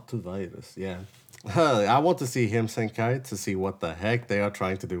 Hot to virus, yeah. I want to see him Senkai to see what the heck they are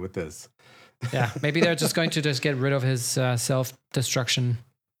trying to do with this. Yeah, maybe they're just going to just get rid of his self-destruction.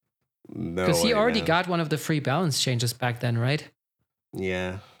 No, Because he already man. got one of the free balance changes back then, right?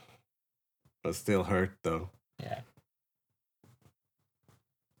 Yeah, but still hurt though.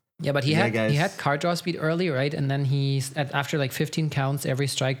 Yeah, but he Yeah, had guys. card draw speed early, right? And then after like 15 counts, every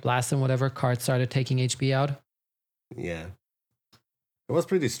strike, blast, and whatever, cards started taking HP out. Yeah, it was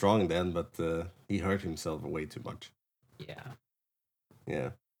pretty strong then, but he hurt himself way too much. Yeah. Yeah.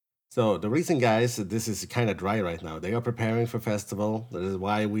 So the reason, guys, this is kind of dry right now. They are preparing for festival. That is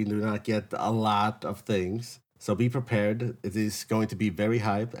why we do not get a lot of things. So be prepared. It is going to be very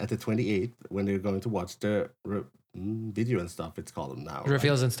hype at the 28th when they're going to watch the video and stuff. It's called now. Right?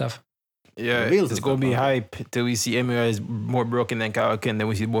 Reveals and stuff. Yeah, Reveals it's and gonna be stuff, hype till we see MUI is more broken than Kaioken. Then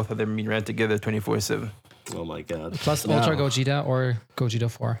we see both of them being ran together 24/7. Oh my god. Plus Now, Ultra Gogeta or Gogeta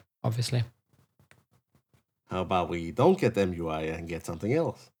 4, obviously. How about we don't get MUI and get something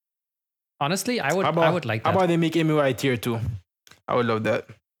else? Honestly, I would like How that. about they make MUI tier 2? I would love that.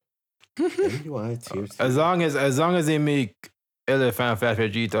 MUI tier 2. As long as they make Elephant Fat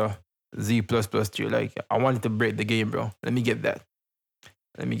Vegeta Z++ tier, like I wanted to break the game, bro. Let me get that.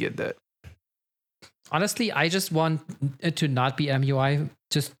 Honestly, I just want it to not be MUI.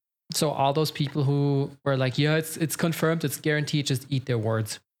 Just so all those people who were like, yeah, it's confirmed, it's guaranteed, just eat their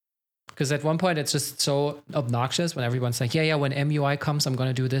words. Because at one point it's just so obnoxious when everyone's like, yeah, when MUI comes, I'm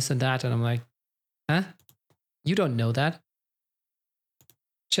gonna do this and that, and I'm like, huh? You don't know that.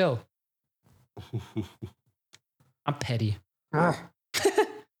 Chill. I'm petty.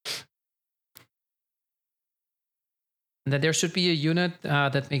 And then there should be a unit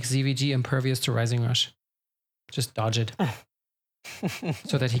that makes ZVG impervious to Rising Rush. Just dodge it.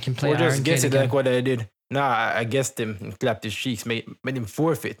 So that he can play Or just Iron guess Kid it again. like what I did. Nah, I guessed him and clapped his cheeks, made him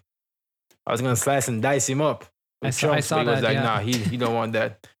forfeit. I was gonna slice and dice him up. I with saw chunks, but he was that, like, yeah. nah, he don't want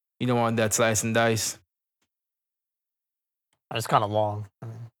that. He don't want that slice and dice. It's kind of long. I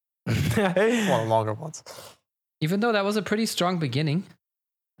mean, one of the longer ones. Even though that was a pretty strong beginning,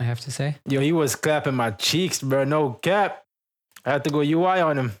 I have to say. Yo, he was clapping my cheeks, bro. No cap. I had to go UI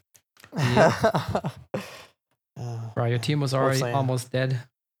on him. Bro, your team was already Unfortunately. almost dead.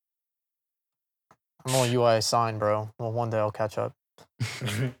 I'm on UI assigned, bro. Well, one day I'll catch up.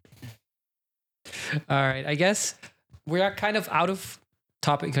 All right, I guess we are kind of out of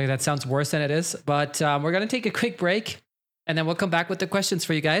topic. Like, that sounds worse than it is, but we're going to take a quick break and then we'll come back with the questions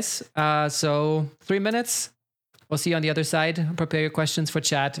for you guys. So 3 minutes. We'll see you on the other side. Prepare your questions for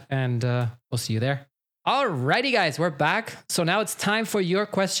chat and we'll see you there. Alrighty, guys, we're back. So now it's time for your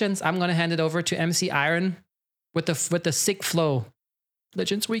questions. I'm going to hand it over to MC Iron with the sick flow.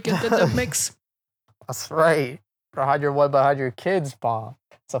 Legends Weekend in the mix. That's right. Or hide your what but hide your kids bomb.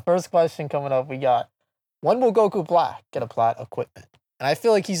 So first question coming up, we got, when will Goku Black get a plat equipment? And I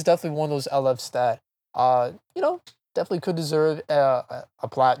feel like he's definitely one of those LFs that, definitely could deserve a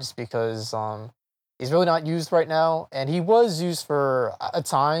plat just because he's really not used right now. And he was used for a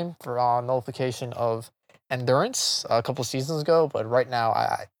time for nullification of endurance a couple seasons ago. But right now,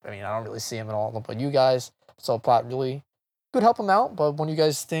 I don't really see him at all. But you guys, so a plat really could help him out. But when you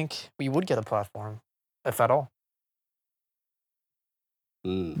guys think we would get a platform, if at all?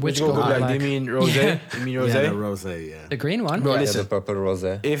 Which Goku Goku Black? Black? Do you mean Rose? Yeah. You mean Rose? Yeah, the Rose, yeah. The green one? Bro, Yeah, listen. the purple rose.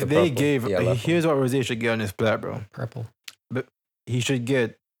 If the they purple, gave, yellow. here's what Rose should get on his plat, bro. Purple. He should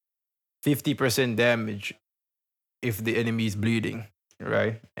get 50% damage if the enemy is bleeding,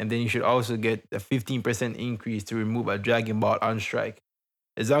 right? And then you should also get a 15% increase to remove a Dragon Ball on strike.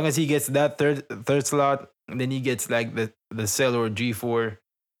 As long as he gets that third slot, and then he gets like the Cell or G4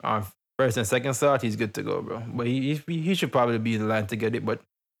 on first and second slot, he's good to go, bro. But he should probably be in line to get it, but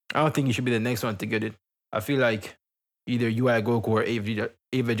I don't think he should be the next one to get it. I feel like either UI Goku or A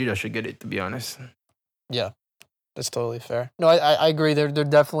Vegeta should get it, to be honest. Yeah, that's totally fair. No, I agree. They're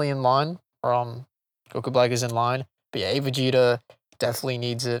definitely in line. Goku Black is in line. But yeah, A Vegeta definitely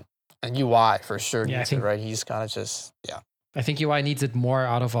needs it. And UI for sure Yeah, I needs think- it, right? He's kind of just, I think UI needs it more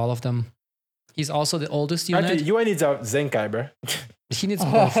out of all of them. He's also the oldest unit. Actually, UI needs a Zenkai, bro. He needs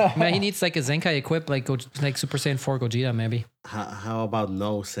both. Man, he needs like a Zenkai equip, like Super Saiyan 4 Gogeta, maybe. How about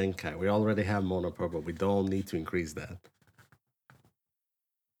no Senkai? We already have Mono Purple. We don't need to increase that.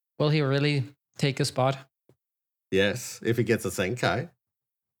 Will he really take a spot? Yes, if he gets a Senkai.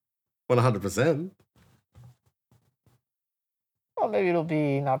 100%. well, maybe it'll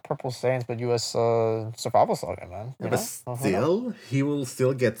be not Purple Saiyans, but US Survival Saga, man. You But know? still, he will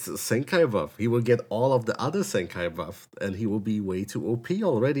still get Senkai buff. He will get all of the other Senkai buff, and he will be way too OP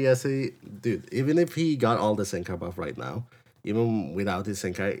already as a dude. Even if he got all the Senkai buff right now, even without his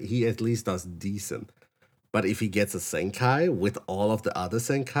Senkai, he at least does decent. But if he gets a Zenkai with all of the other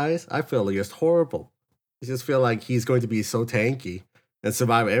Zenkais, I feel just horrible. I just feel like he's going to be so tanky and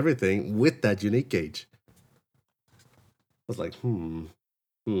survive everything with that unique gauge. I was like,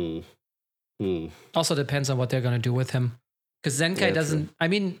 Also depends on what they're going to do with him. Because Zenkai doesn't... True. I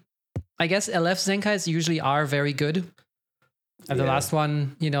mean, I guess LF Zenkais usually are very good. And the last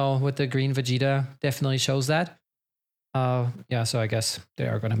one, with the green Vegeta definitely shows that. So I guess they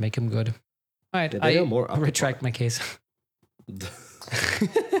are going to make him good. All right, I retract my case.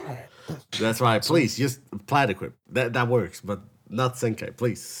 That's right. Please, just Plat Equip. That works, but not Zenkai.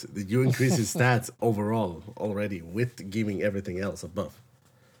 Please, you increase his stats overall already with giving everything else above.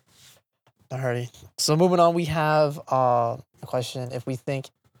 Alrighty. So moving on, we have a question. If we think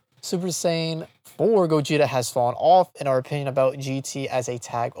Super Saiyan 4 Gogeta has fallen off, in our opinion, about GT as a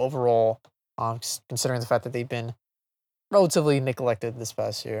tag overall, considering the fact that they've been relatively neglected this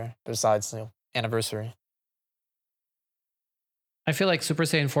past year, besides the anniversary. I feel like Super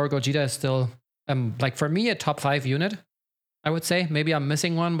Saiyan 4 Gogeta is still, for me, a top 5 unit, I would say. Maybe I'm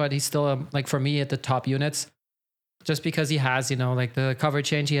missing one, but he's still, for me, at the top units. Just because he has, the cover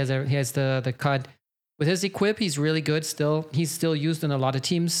change, he has the cut. With his equip, he's really good still. He's still used in a lot of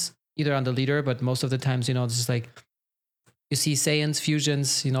teams, either on the leader, but most of the times, it's just you see Saiyans,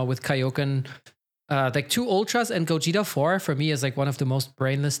 fusions, with Kaioken. 2 Ultras and Gogeta 4 for me is one of the most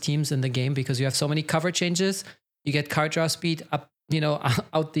brainless teams in the game because you have so many cover changes. You get card draw speed up,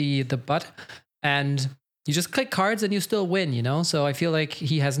 out the butt, and you just click cards and you still win, So I feel like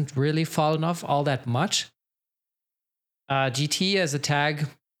he hasn't really fallen off all that much. GT as a tag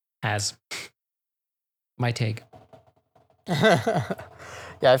has my take.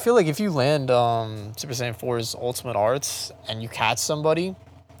 Yeah, I feel like if you land Super Saiyan 4's Ultimate Arts and you catch somebody,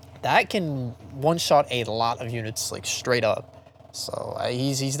 that can one-shot a lot of units straight up. So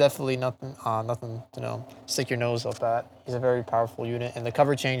he's definitely nothing to stick your nose up at. He's a very powerful unit, and the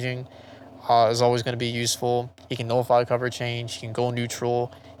cover changing is always going to be useful. He can nullify cover change. He can go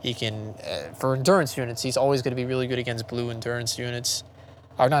neutral. He can for endurance units. He's always going to be really good against blue endurance units,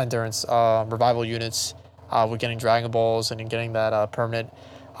 or not endurance, revival units. With getting Dragon Balls and getting that permanent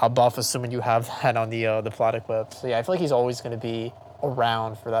buff, assuming you have that on the Plat Equip. So yeah, I feel like he's always going to be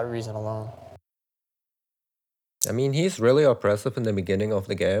around for that reason alone. I mean, he's really oppressive in the beginning of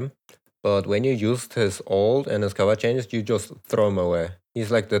the game, but when you used his ult and his cover changes, you just throw him away.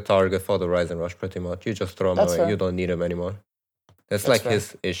 He's like the target for the Rise and Rush, pretty much. You just throw him away. Fair. You don't need him anymore. That's fair.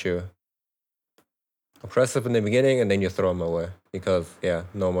 His issue. Oppressive in the beginning, and then you throw him away because,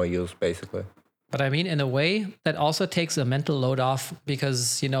 no more use, basically. But I mean, in a way, that also takes a mental load off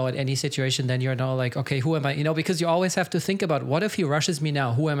because, at any situation, then you're now okay, who am I? Because you always have to think about what if he rushes me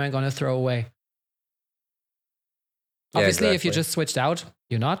now? Who am I going to throw away? Obviously, exactly. If you just switched out,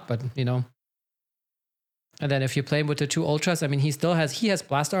 you're not, but, And then if you play him with the 2 Ultras, I mean, he has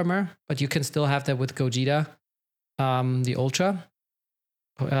blast armor, but you can still have that with Gogeta, the Ultra.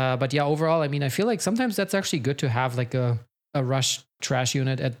 But yeah, overall, I mean, I feel like sometimes that's actually good to have a rush trash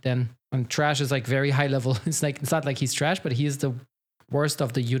unit at then. And trash is very high level. It's not like he's trash, but he is the worst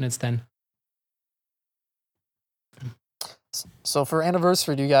of the units then. So for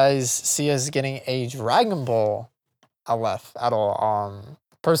anniversary, do you guys see us getting a Dragon Ball LF at all?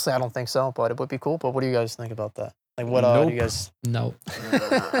 Personally, I don't think so, but it would be cool. But what do you guys think about that? What do you guys? No,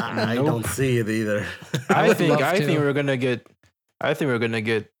 I don't see it either. I think we're gonna get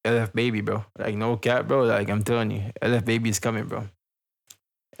LF Baby, bro. No cap, bro. I'm telling you, LF Baby is coming, bro.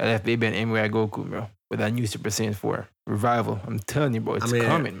 LF Baby and MUI Goku, bro. With that new Super Saiyan 4 revival. I'm telling you, bro, it's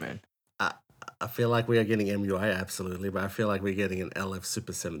coming, man. I feel like we are getting MUI, absolutely, but I feel like we're getting an LF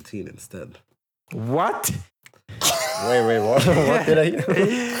Super 17 instead. What? Wait, what? What did I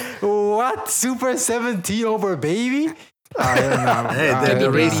hear? What? Super 17 over Baby? I don't know. Hey, the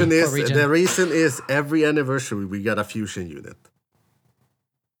reason is every anniversary we got a fusion unit.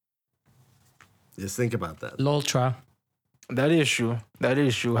 Just think about that. Loltra. That is true.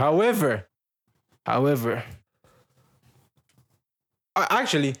 However,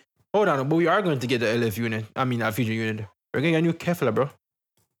 actually, hold on, but we are going to get the LF unit. I mean, a fusion unit. We're getting a new Kefla, bro.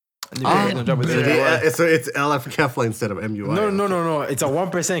 So it's LF Kefla instead of MUI. No. It's a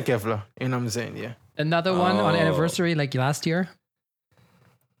 1% Kefla. You know what I'm saying? Yeah. Another one on anniversary like last year.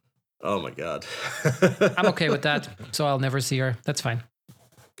 Oh my god. I'm okay with that. So I'll never see her. That's fine.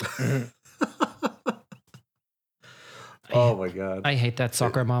 Oh my god. I hate that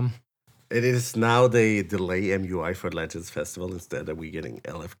soccer mom. It is now they delay MUI for Legends Festival instead of we getting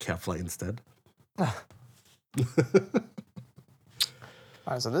LF Kefla instead.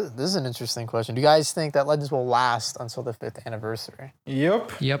 All right, so this is an interesting question. Do you guys think that Legends will last until the 5th anniversary? Yep.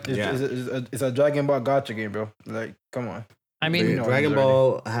 Yep. It's a Dragon Ball gacha game, bro. Like, come on. I mean, Dragon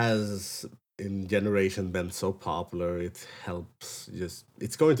Ball has in generation been so popular. It helps.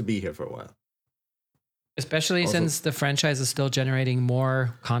 It's going to be here for a while. Especially Also, since the franchise is still generating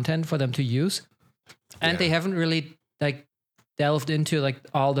more content for them to use, and they haven't really like delved into like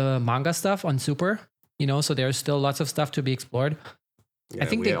all the manga stuff on Super. So there's still lots of stuff to be explored. yeah, I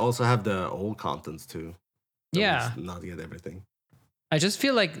think we they also have the old contents too. Yeah. Not yet everything. I just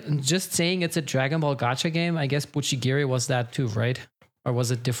feel like just saying it's a Dragon Ball gacha game. I guess Buchigiri was that too, right? Or was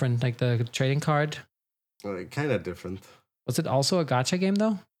it different? Like the trading card? Kind of different. Was it also a gacha game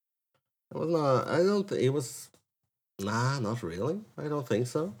though? It was not. I don't. It was. Nah, not really. I don't think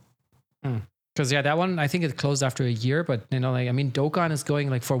so. Because that one I think it closed after a year. But Dokkan is going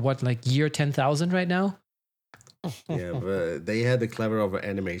like for what, like year 10,000 right now. Yeah, but they had the clever over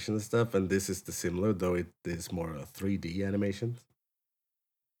animation and stuff, and this is the similar, though it is more a 3D animation.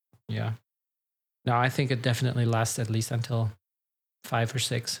 Yeah. No, I think it definitely lasts at least until 5 or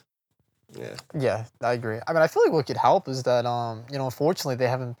 6. Yeah, I agree. I mean, I feel like what could help is that unfortunately they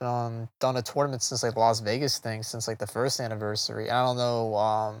haven't done a tournament since like Las Vegas thing since like the 1st anniversary. And I don't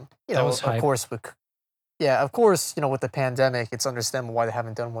know, That was of hype. course with with the pandemic, it's understandable why they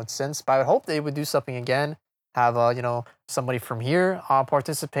haven't done one since. But I would hope they would do something again. Have somebody from here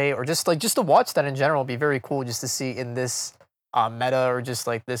participate, or just to watch that in general would be very cool just to see in this meta or just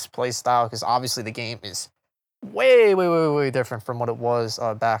like this play style, because obviously the game is way, way, way, way different from what it was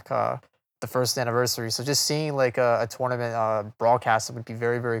back the 1st anniversary. So just seeing like a tournament broadcast would be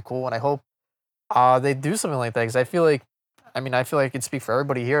very, very cool. And I hope they do something like that, because I feel like I could speak for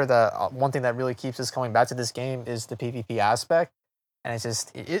everybody here that one thing that really keeps us coming back to this game is the PvP aspect. And it's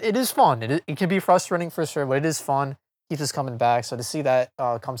just, it is fun. It can be frustrating for sure, but it is fun. Keeps us coming back. So to see that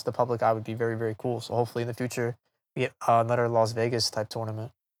come to the public eye would be very, very cool. So hopefully in the future, we get another Las Vegas type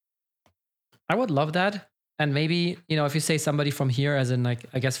tournament. I would love that. And maybe, if you say somebody from here, as in like,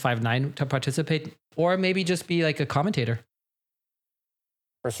 I guess 5-9 to participate, or maybe just be like a commentator.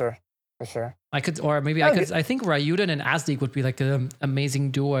 For sure. I think Ryuden and Azdik would be like an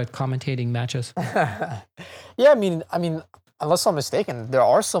amazing duo at commentating matches. Yeah, I mean, unless I'm mistaken, there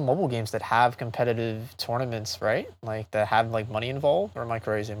are some mobile games that have competitive tournaments, right? Like that have like money involved, or am I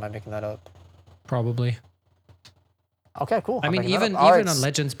crazy? Am I making that up? Probably. Okay, cool. I mean, even on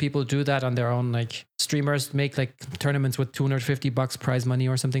Legends, people do that on their own. Like streamers make like tournaments with $250 prize money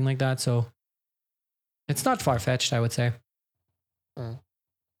or something like that. So it's not far fetched, I would say.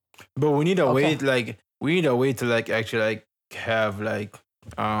 But we need a way, to like actually like have like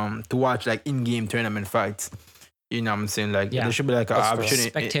to watch like in-game tournament fights. You know what I'm saying? Like there should be like an option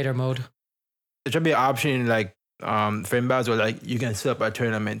spectator mode. There should be an option in like Fanbase where like you can set up a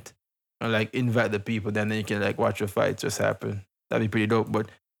tournament and like invite the people, then you can like watch the fights just happen. That'd be pretty dope. But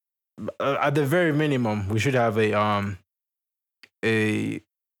at the very minimum, we should have a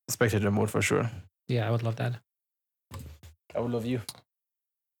spectator mode for sure. Yeah, I would love that. I would love you.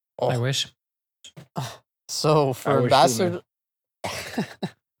 I wish. So for Ambassador,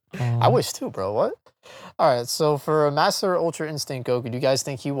 I wish too, bro. What? All right. So for Master Ultra Instinct Goku, do you guys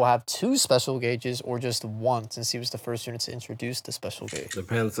think he will have 2 special gauges or just 1, since he was the first unit to introduce the special gauge?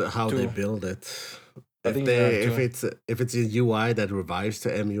 Depends on how 2. they build it. If if it's a UI that revives to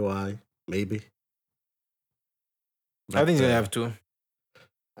MUI, maybe. I think they have 2.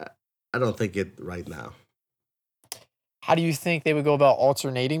 I don't think it right now. How do you think they would go about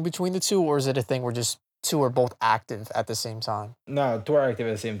alternating between the 2, or is it a thing where just 2 are both active at the same time? No, 2 are active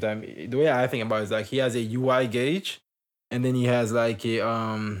at the same time. The way I think about it is like he has a UI gauge, and then he has like a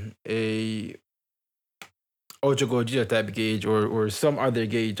Ultra Gogeta type gauge or some other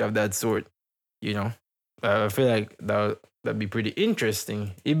gauge of that sort. I feel like that'd be pretty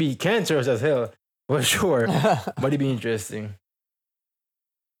interesting. It'd be cancerous as hell for sure, but it'd be interesting.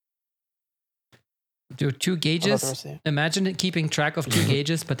 Do 2 gauges. Imagine keeping track of 2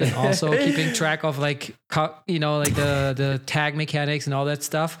 gauges, but then also keeping track of like the tag mechanics and all that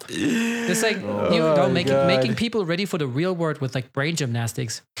stuff. It's like making people ready for the real world with like brain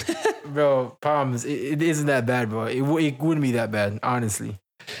gymnastics. Bro, Palms, it isn't that bad, bro. It wouldn't be that bad, honestly.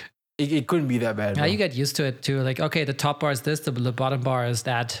 It couldn't be that bad. Now bro. you get used to it too. Like, okay, the top bar is this, the bottom bar is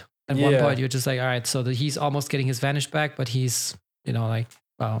that. At one point, you're just like, all right, so he's almost getting his vanish back, but he's,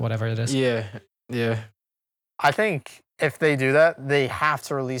 whatever it is. Yeah. I think if they do that, they have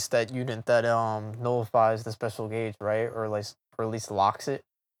to release that unit that nullifies the special gauge, right? Or at least locks it,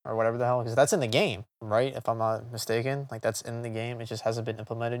 or whatever the hell, because that's in the game, right? If I'm not mistaken, like that's in the game. It just hasn't been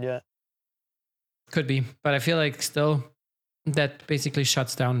implemented yet. Could be, but I feel like still that basically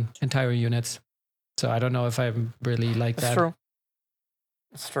shuts down entire units. So I don't know if I really like that. It's true.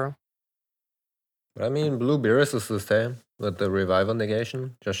 It's true. I mean, Blue Beerus is the same with the revival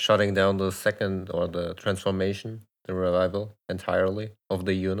negation, just shutting down the second or the transformation, the revival entirely of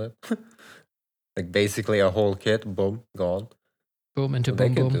the unit. Like basically a whole kit, boom, gone. Boom into So boom,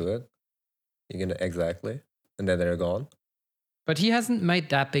 they can boom. do it. You can exactly, and then they're gone. But he hasn't made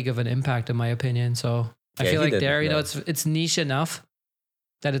that big of an impact, in my opinion. So I Yeah, feel he like there, didn't, no. it's niche enough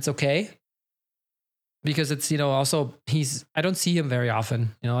that it's okay. Because it's, also I don't see him very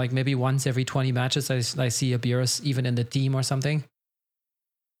often. Like maybe once every 20 matches I see a Beerus even in the team or something.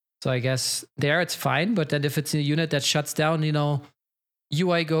 So I guess there it's fine. But then if it's a unit that shuts down,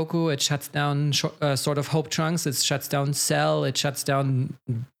 UI Goku, it shuts down sort of Hope Trunks, it shuts down Cell, it shuts down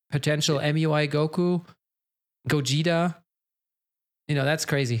potential MUI Goku, Gogeta. That's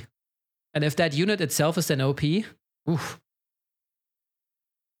crazy. And if that unit itself is then OP, oof.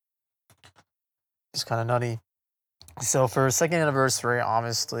 It's kind of nutty. So for second anniversary,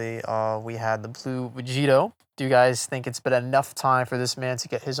 obviously, we had the blue Vegito. Do you guys think it's been enough time for this man to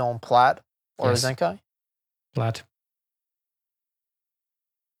get his own plat or Yes. a Zenkai? Plat.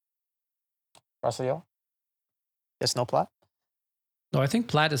 Raciel? Yes, no plat? No, I think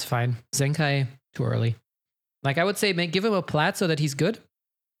plat is fine. Zenkai, too early. Like I would say, give him a plat so that he's good.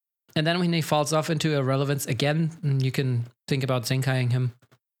 And then when he falls off into irrelevance again, you can think about Zenkaiing him.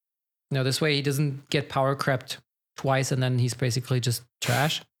 This way he doesn't get power crept twice and then he's basically just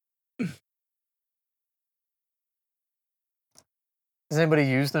trash. Has anybody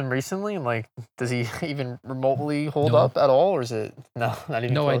used them recently? Like, does he even remotely hold No. up at all? Or is it, no, not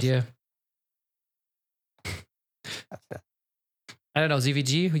even No close? idea. That's it. I don't know,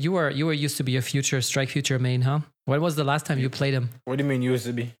 ZVG, you were used to be a Strike Future main, huh? When was the last time you played him? What do you mean used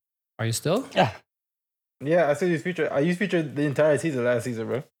to be? Are you still? Yeah. Yeah, I still use Future. I used Future the entire season last season,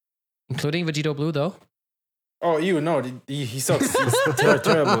 bro. Including Vegito Blue, though? Oh, he sucks. He's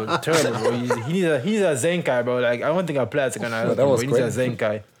terrible, bro. He needs a Zenkai, bro. Like I don't think a plat's gonna help that him, was bro. He needs a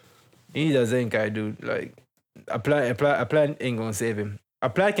Zenkai. He needs a Zenkai, dude. Like a plat ain't gonna save him. A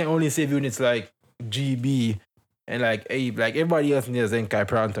plat can only save units like GB and like Abe. Like everybody else needs a Zenkai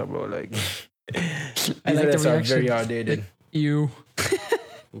Pronto, bro. Like these I like the units are reaction. very outdated. You.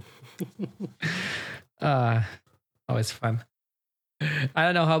 Always fun. I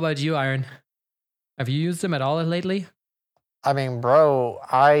don't know. How about you, Iron? Have you used them at all lately? I mean, bro,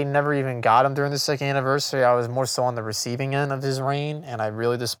 I never even got him during the second anniversary. I was more so on the receiving end of his reign, and I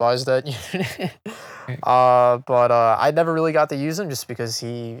really despised that unit. But I never really got to use him just because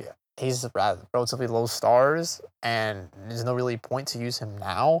he's relatively low stars, and there's no really point to use him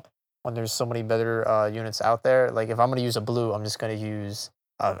now when there's so many better units out there. Like, if I'm going to use a blue, I'm just going to use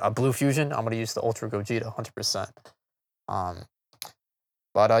a blue fusion. I'm going to use the Ultra Gogeta, 100%.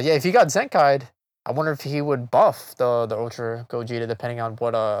 But yeah, if he got Zenkai'd, I wonder if he would buff the Ultra Gogeta depending on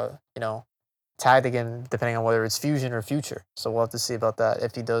what tag again, depending on whether it's fusion or future. So we'll have to see about that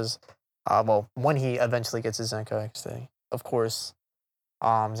if he does. When he eventually gets his Zenkai, 'cause they, of course,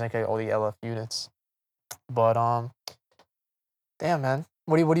 Zenkai all the LF units. But damn man,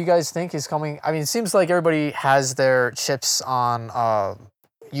 what do you guys think is coming? I mean, it seems like everybody has their chips on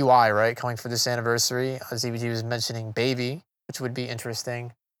UI, right? Coming for this anniversary. ZBG was mentioning Baby, which would be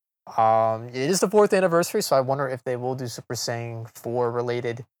interesting. It is the 4th anniversary, so I wonder if they will do Super Saiyan 4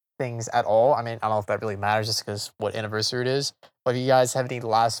 related things at all. I mean, I don't know if that really matters just because what anniversary it is. But if you guys have any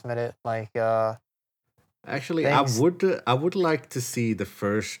last minute Actually, things? I would like to see the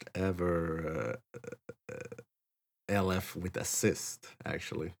first ever LF with assist.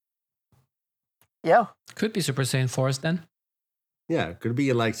 Actually, Yeah. Could be Super Saiyan Force then. yeah, could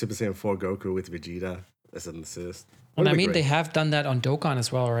be like Super Saiyan 4 Goku with Vegeta as an assist. And I Would be mean, great. they have done that on Dokkan as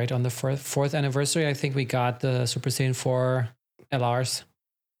well, right? On the 4th anniversary, I think we got the Super Saiyan 4 LRs.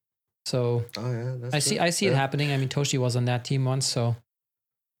 So Oh yeah, that's I see it happening. I mean, Toshi was on that team once, so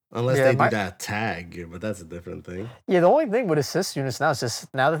Unless Yeah, they do my- that tag, but that's a different thing. Yeah, the only thing with assist units now is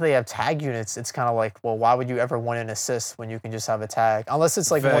just now that they have tag units, it's kind of like, well, why would you ever want an assist when you can just have a tag? Unless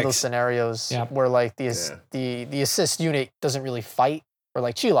it's like one of those Facts. scenarios Yeah. where like the Yeah. the assist unit doesn't really fight, or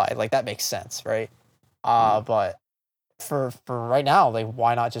like Chilai, like that makes sense, right? But for right now, like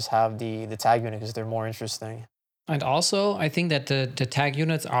why not just have the tag unit because they're more interesting. And also, I think that the tag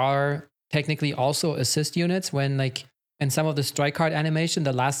units are technically also assist units when, like, in some of the strike card animation,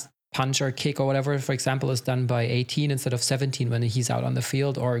 the last punch or kick or whatever, for example, is done by 18 instead of 17 when he's out on the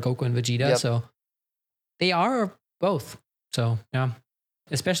field, or Goku and Vegeta. Yep. So they are both. So, yeah.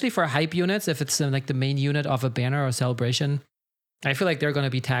 Especially for hype units, if it's like the main unit of a banner or celebration, I feel like they're going to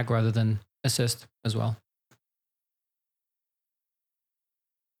be tag rather than assist as well.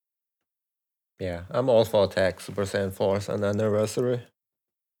 Yeah, I'm all for attack, Super Saiyan Force, and anniversary.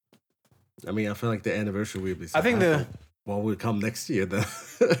 I mean, I feel like the anniversary will be. I think what will come next year then?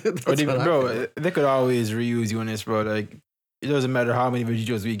 They could always reuse units, bro. Like it doesn't matter how many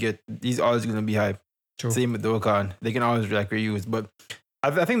Vegetos we get; these always gonna be hype. True. Same with Dokkan; they can always like reuse. But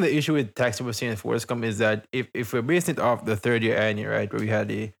I think the issue with Tag Super Saiyan Force come is that if we're basing it off the third year annual, right, where we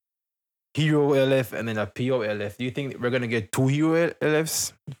had a Hero LF and then a PO LF, do you think we're gonna get 2 Hero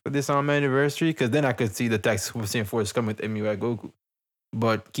LFs for this anniversary? Because then I could see the Tag Super Saiyan Force come with MUI Goku.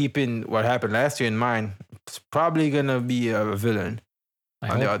 But keeping what happened last year in mind, it's probably gonna be a villain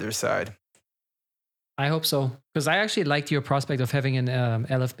on the other side. I hope so, because I actually liked your prospect of having an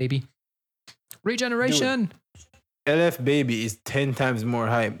LF baby. Regeneration. Dude, LF baby is 10 times more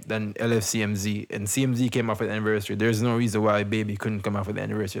hype than LF CMZ, and CMZ came off with anniversary. There's no reason why baby couldn't come off with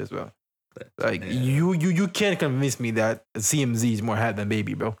anniversary as well. Like you can't convince me that CMZ is more hype than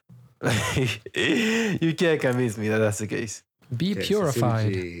baby, bro. You can't convince me that that's the case. Be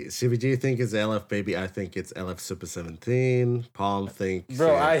purified. So CVG think it's LF baby. I think it's LF Super 17. Palm thinks.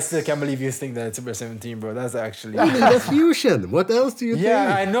 Bro, I still can't believe you think that it's Super 17, bro. That's actually. the fusion. What else do you think?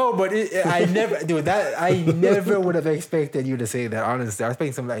 Yeah, I know, but I never would have expected you to say that. Honestly, I was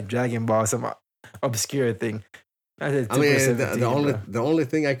expecting some like Dragon Ball, some obscure thing. I mean, the only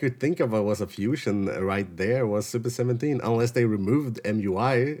thing I could think of was a fusion right there was Super 17, unless they removed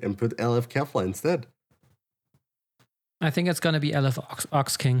MUI and put LF Kefla instead. I think it's gonna be LF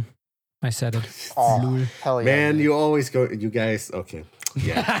Ox King. I said it. Oh, hell yeah. Man, you always go. You guys, okay.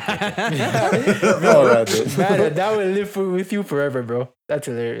 Yeah. Bro, man, that will live with you forever, bro. That's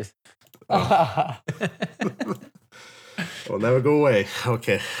hilarious. Oh. Will never go away.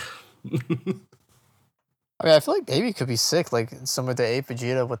 Okay. I mean, I feel like Baby could be sick, like some of the Ape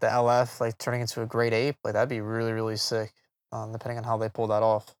Vegeta with the LF, like turning into a great ape. Like that'd be really, really sick. Depending on how they pull that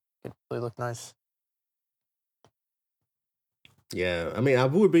off, it really look nice. Yeah, I mean, I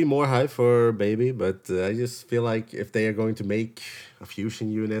would be more hyped for Baby, but I just feel like if they are going to make a fusion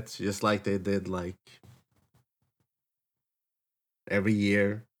unit, just like they did, like every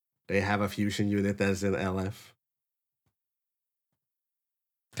year, they have a fusion unit that's in LF.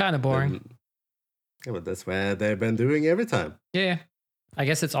 Kind of boring. Yeah, but that's what they've been doing every time. Yeah, I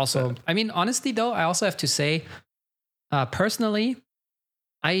guess it's also. I mean, honestly, though, I also have to say, personally,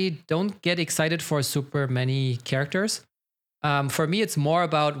 I don't get excited for super many characters. For me, it's more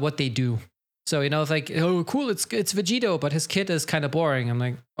about what they do. So, you know, it's like, oh, cool, it's Vegito, but his kit is kind of boring. I'm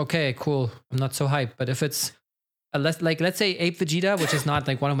like, okay, cool. I'm not so hyped. But if it's let's say Ape Vegeta, which is not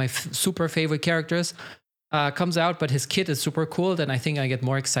like one of my super favorite characters, comes out, but his kit is super cool, then I think I get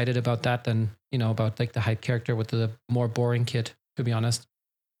more excited about that than, you know, about like the hype character with the more boring kit, to be honest.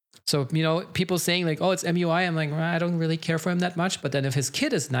 So, you know, people saying like, oh, it's MUI. I'm like, well, I don't really care for him that much. But then if his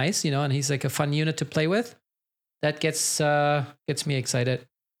kit is nice, you know, and he's like a fun unit to play with, that gets me excited.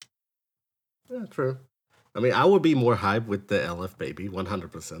 Yeah, true. I mean, I would be more hyped with the LF baby,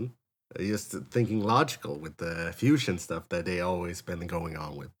 100%. Just thinking logical with the fusion stuff that they always been going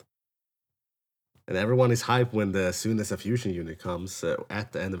on with. And everyone is hyped when as soon as a fusion unit comes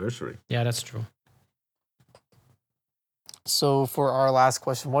at the anniversary. Yeah, that's true. So for our last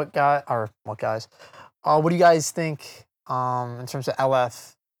question, what guys? What do you guys think in terms of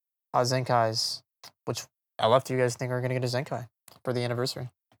LF Zenkais? Which LF do you guys think are going to get a Zenkai for the anniversary?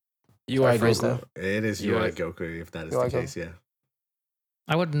 UI Goku. It is UI Goku if that is the case, yeah.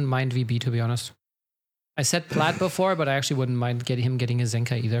 I wouldn't mind VB, to be honest. I said Plat before, but I actually wouldn't mind him getting a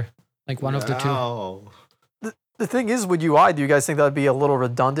Zenkai either. Like one of the two. The thing is with UI, do you guys think that would be a little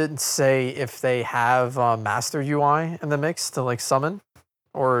redundant, say, if they have Master UI in the mix to like summon?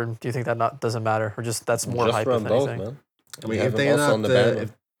 Or do you think that doesn't matter? Or just that's more hype than anything? Man. I mean,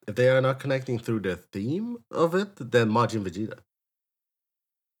 if they are not connecting through the theme of it, then Majin Vegeta.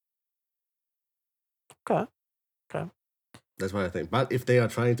 Okay. That's what I think. But if they are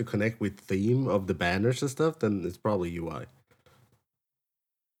trying to connect with theme of the banners and stuff, then it's probably UI.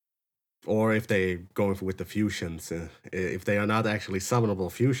 Or if they're going with the fusions, if they are not actually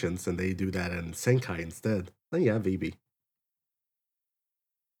summonable fusions and they do that in Senkai instead, then yeah, VB.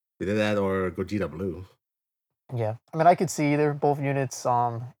 Either that or Gogeta Blue. Yeah, I mean, I could see either. Both units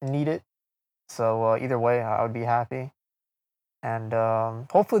need it. So either way, I would be happy. And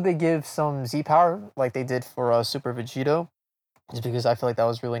hopefully they give some Z power like they did for Super Vegito. Just because I feel like that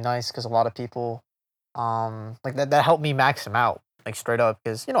was really nice because a lot of people like that helped me max him out, like straight up.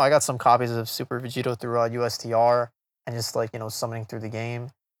 Because, you know, I got some copies of Super Vegito through USTR and just like, you know, summoning through the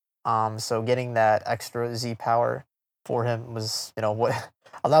game. So getting that extra Z power for him was, you know, what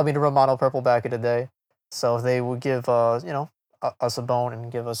allowed me to run mono purple back in the day. So if they would give, you know, us a bone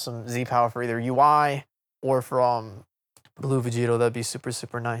and give us some Z power for either UI or from Blue Vegito. That'd be super,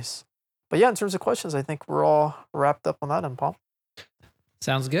 super nice. But yeah, in terms of questions, I think we're all wrapped up on that end, Paul.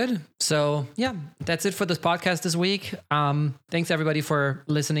 Sounds good. So yeah, that's it for this podcast this week. Thanks everybody for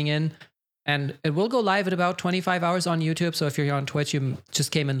listening in. And it will go live at about 25 hours on YouTube. So if you're here on Twitch, you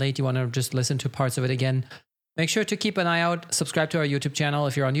just came in late, you want to just listen to parts of it again, make sure to keep an eye out, subscribe to our YouTube channel.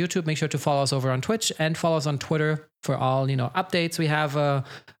 If you're on YouTube, make sure to follow us over on Twitch and follow us on Twitter for all, updates. We have a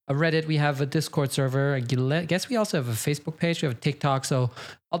Reddit, we have a Discord server. I guess we also have a Facebook page, we have a TikTok. So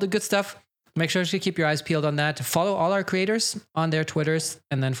all the good stuff. Make sure to keep your eyes peeled on that. Follow all our creators on their Twitters.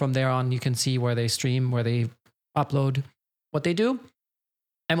 And then from there on, you can see where they stream, where they upload, what they do.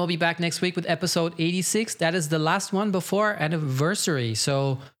 And we'll be back next week with episode 86. That is the last one before anniversary.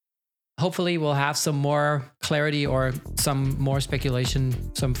 So hopefully we'll have some more clarity or some more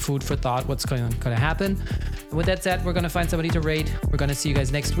speculation, some food for thought, what's going to happen. And with that said, we're going to find somebody to raid. We're going to see you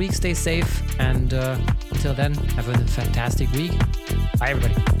guys next week. Stay safe. And until then, have a fantastic week. Bye,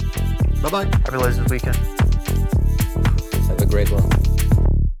 everybody. Bye-bye. Happy Legends weekend. Have a great one.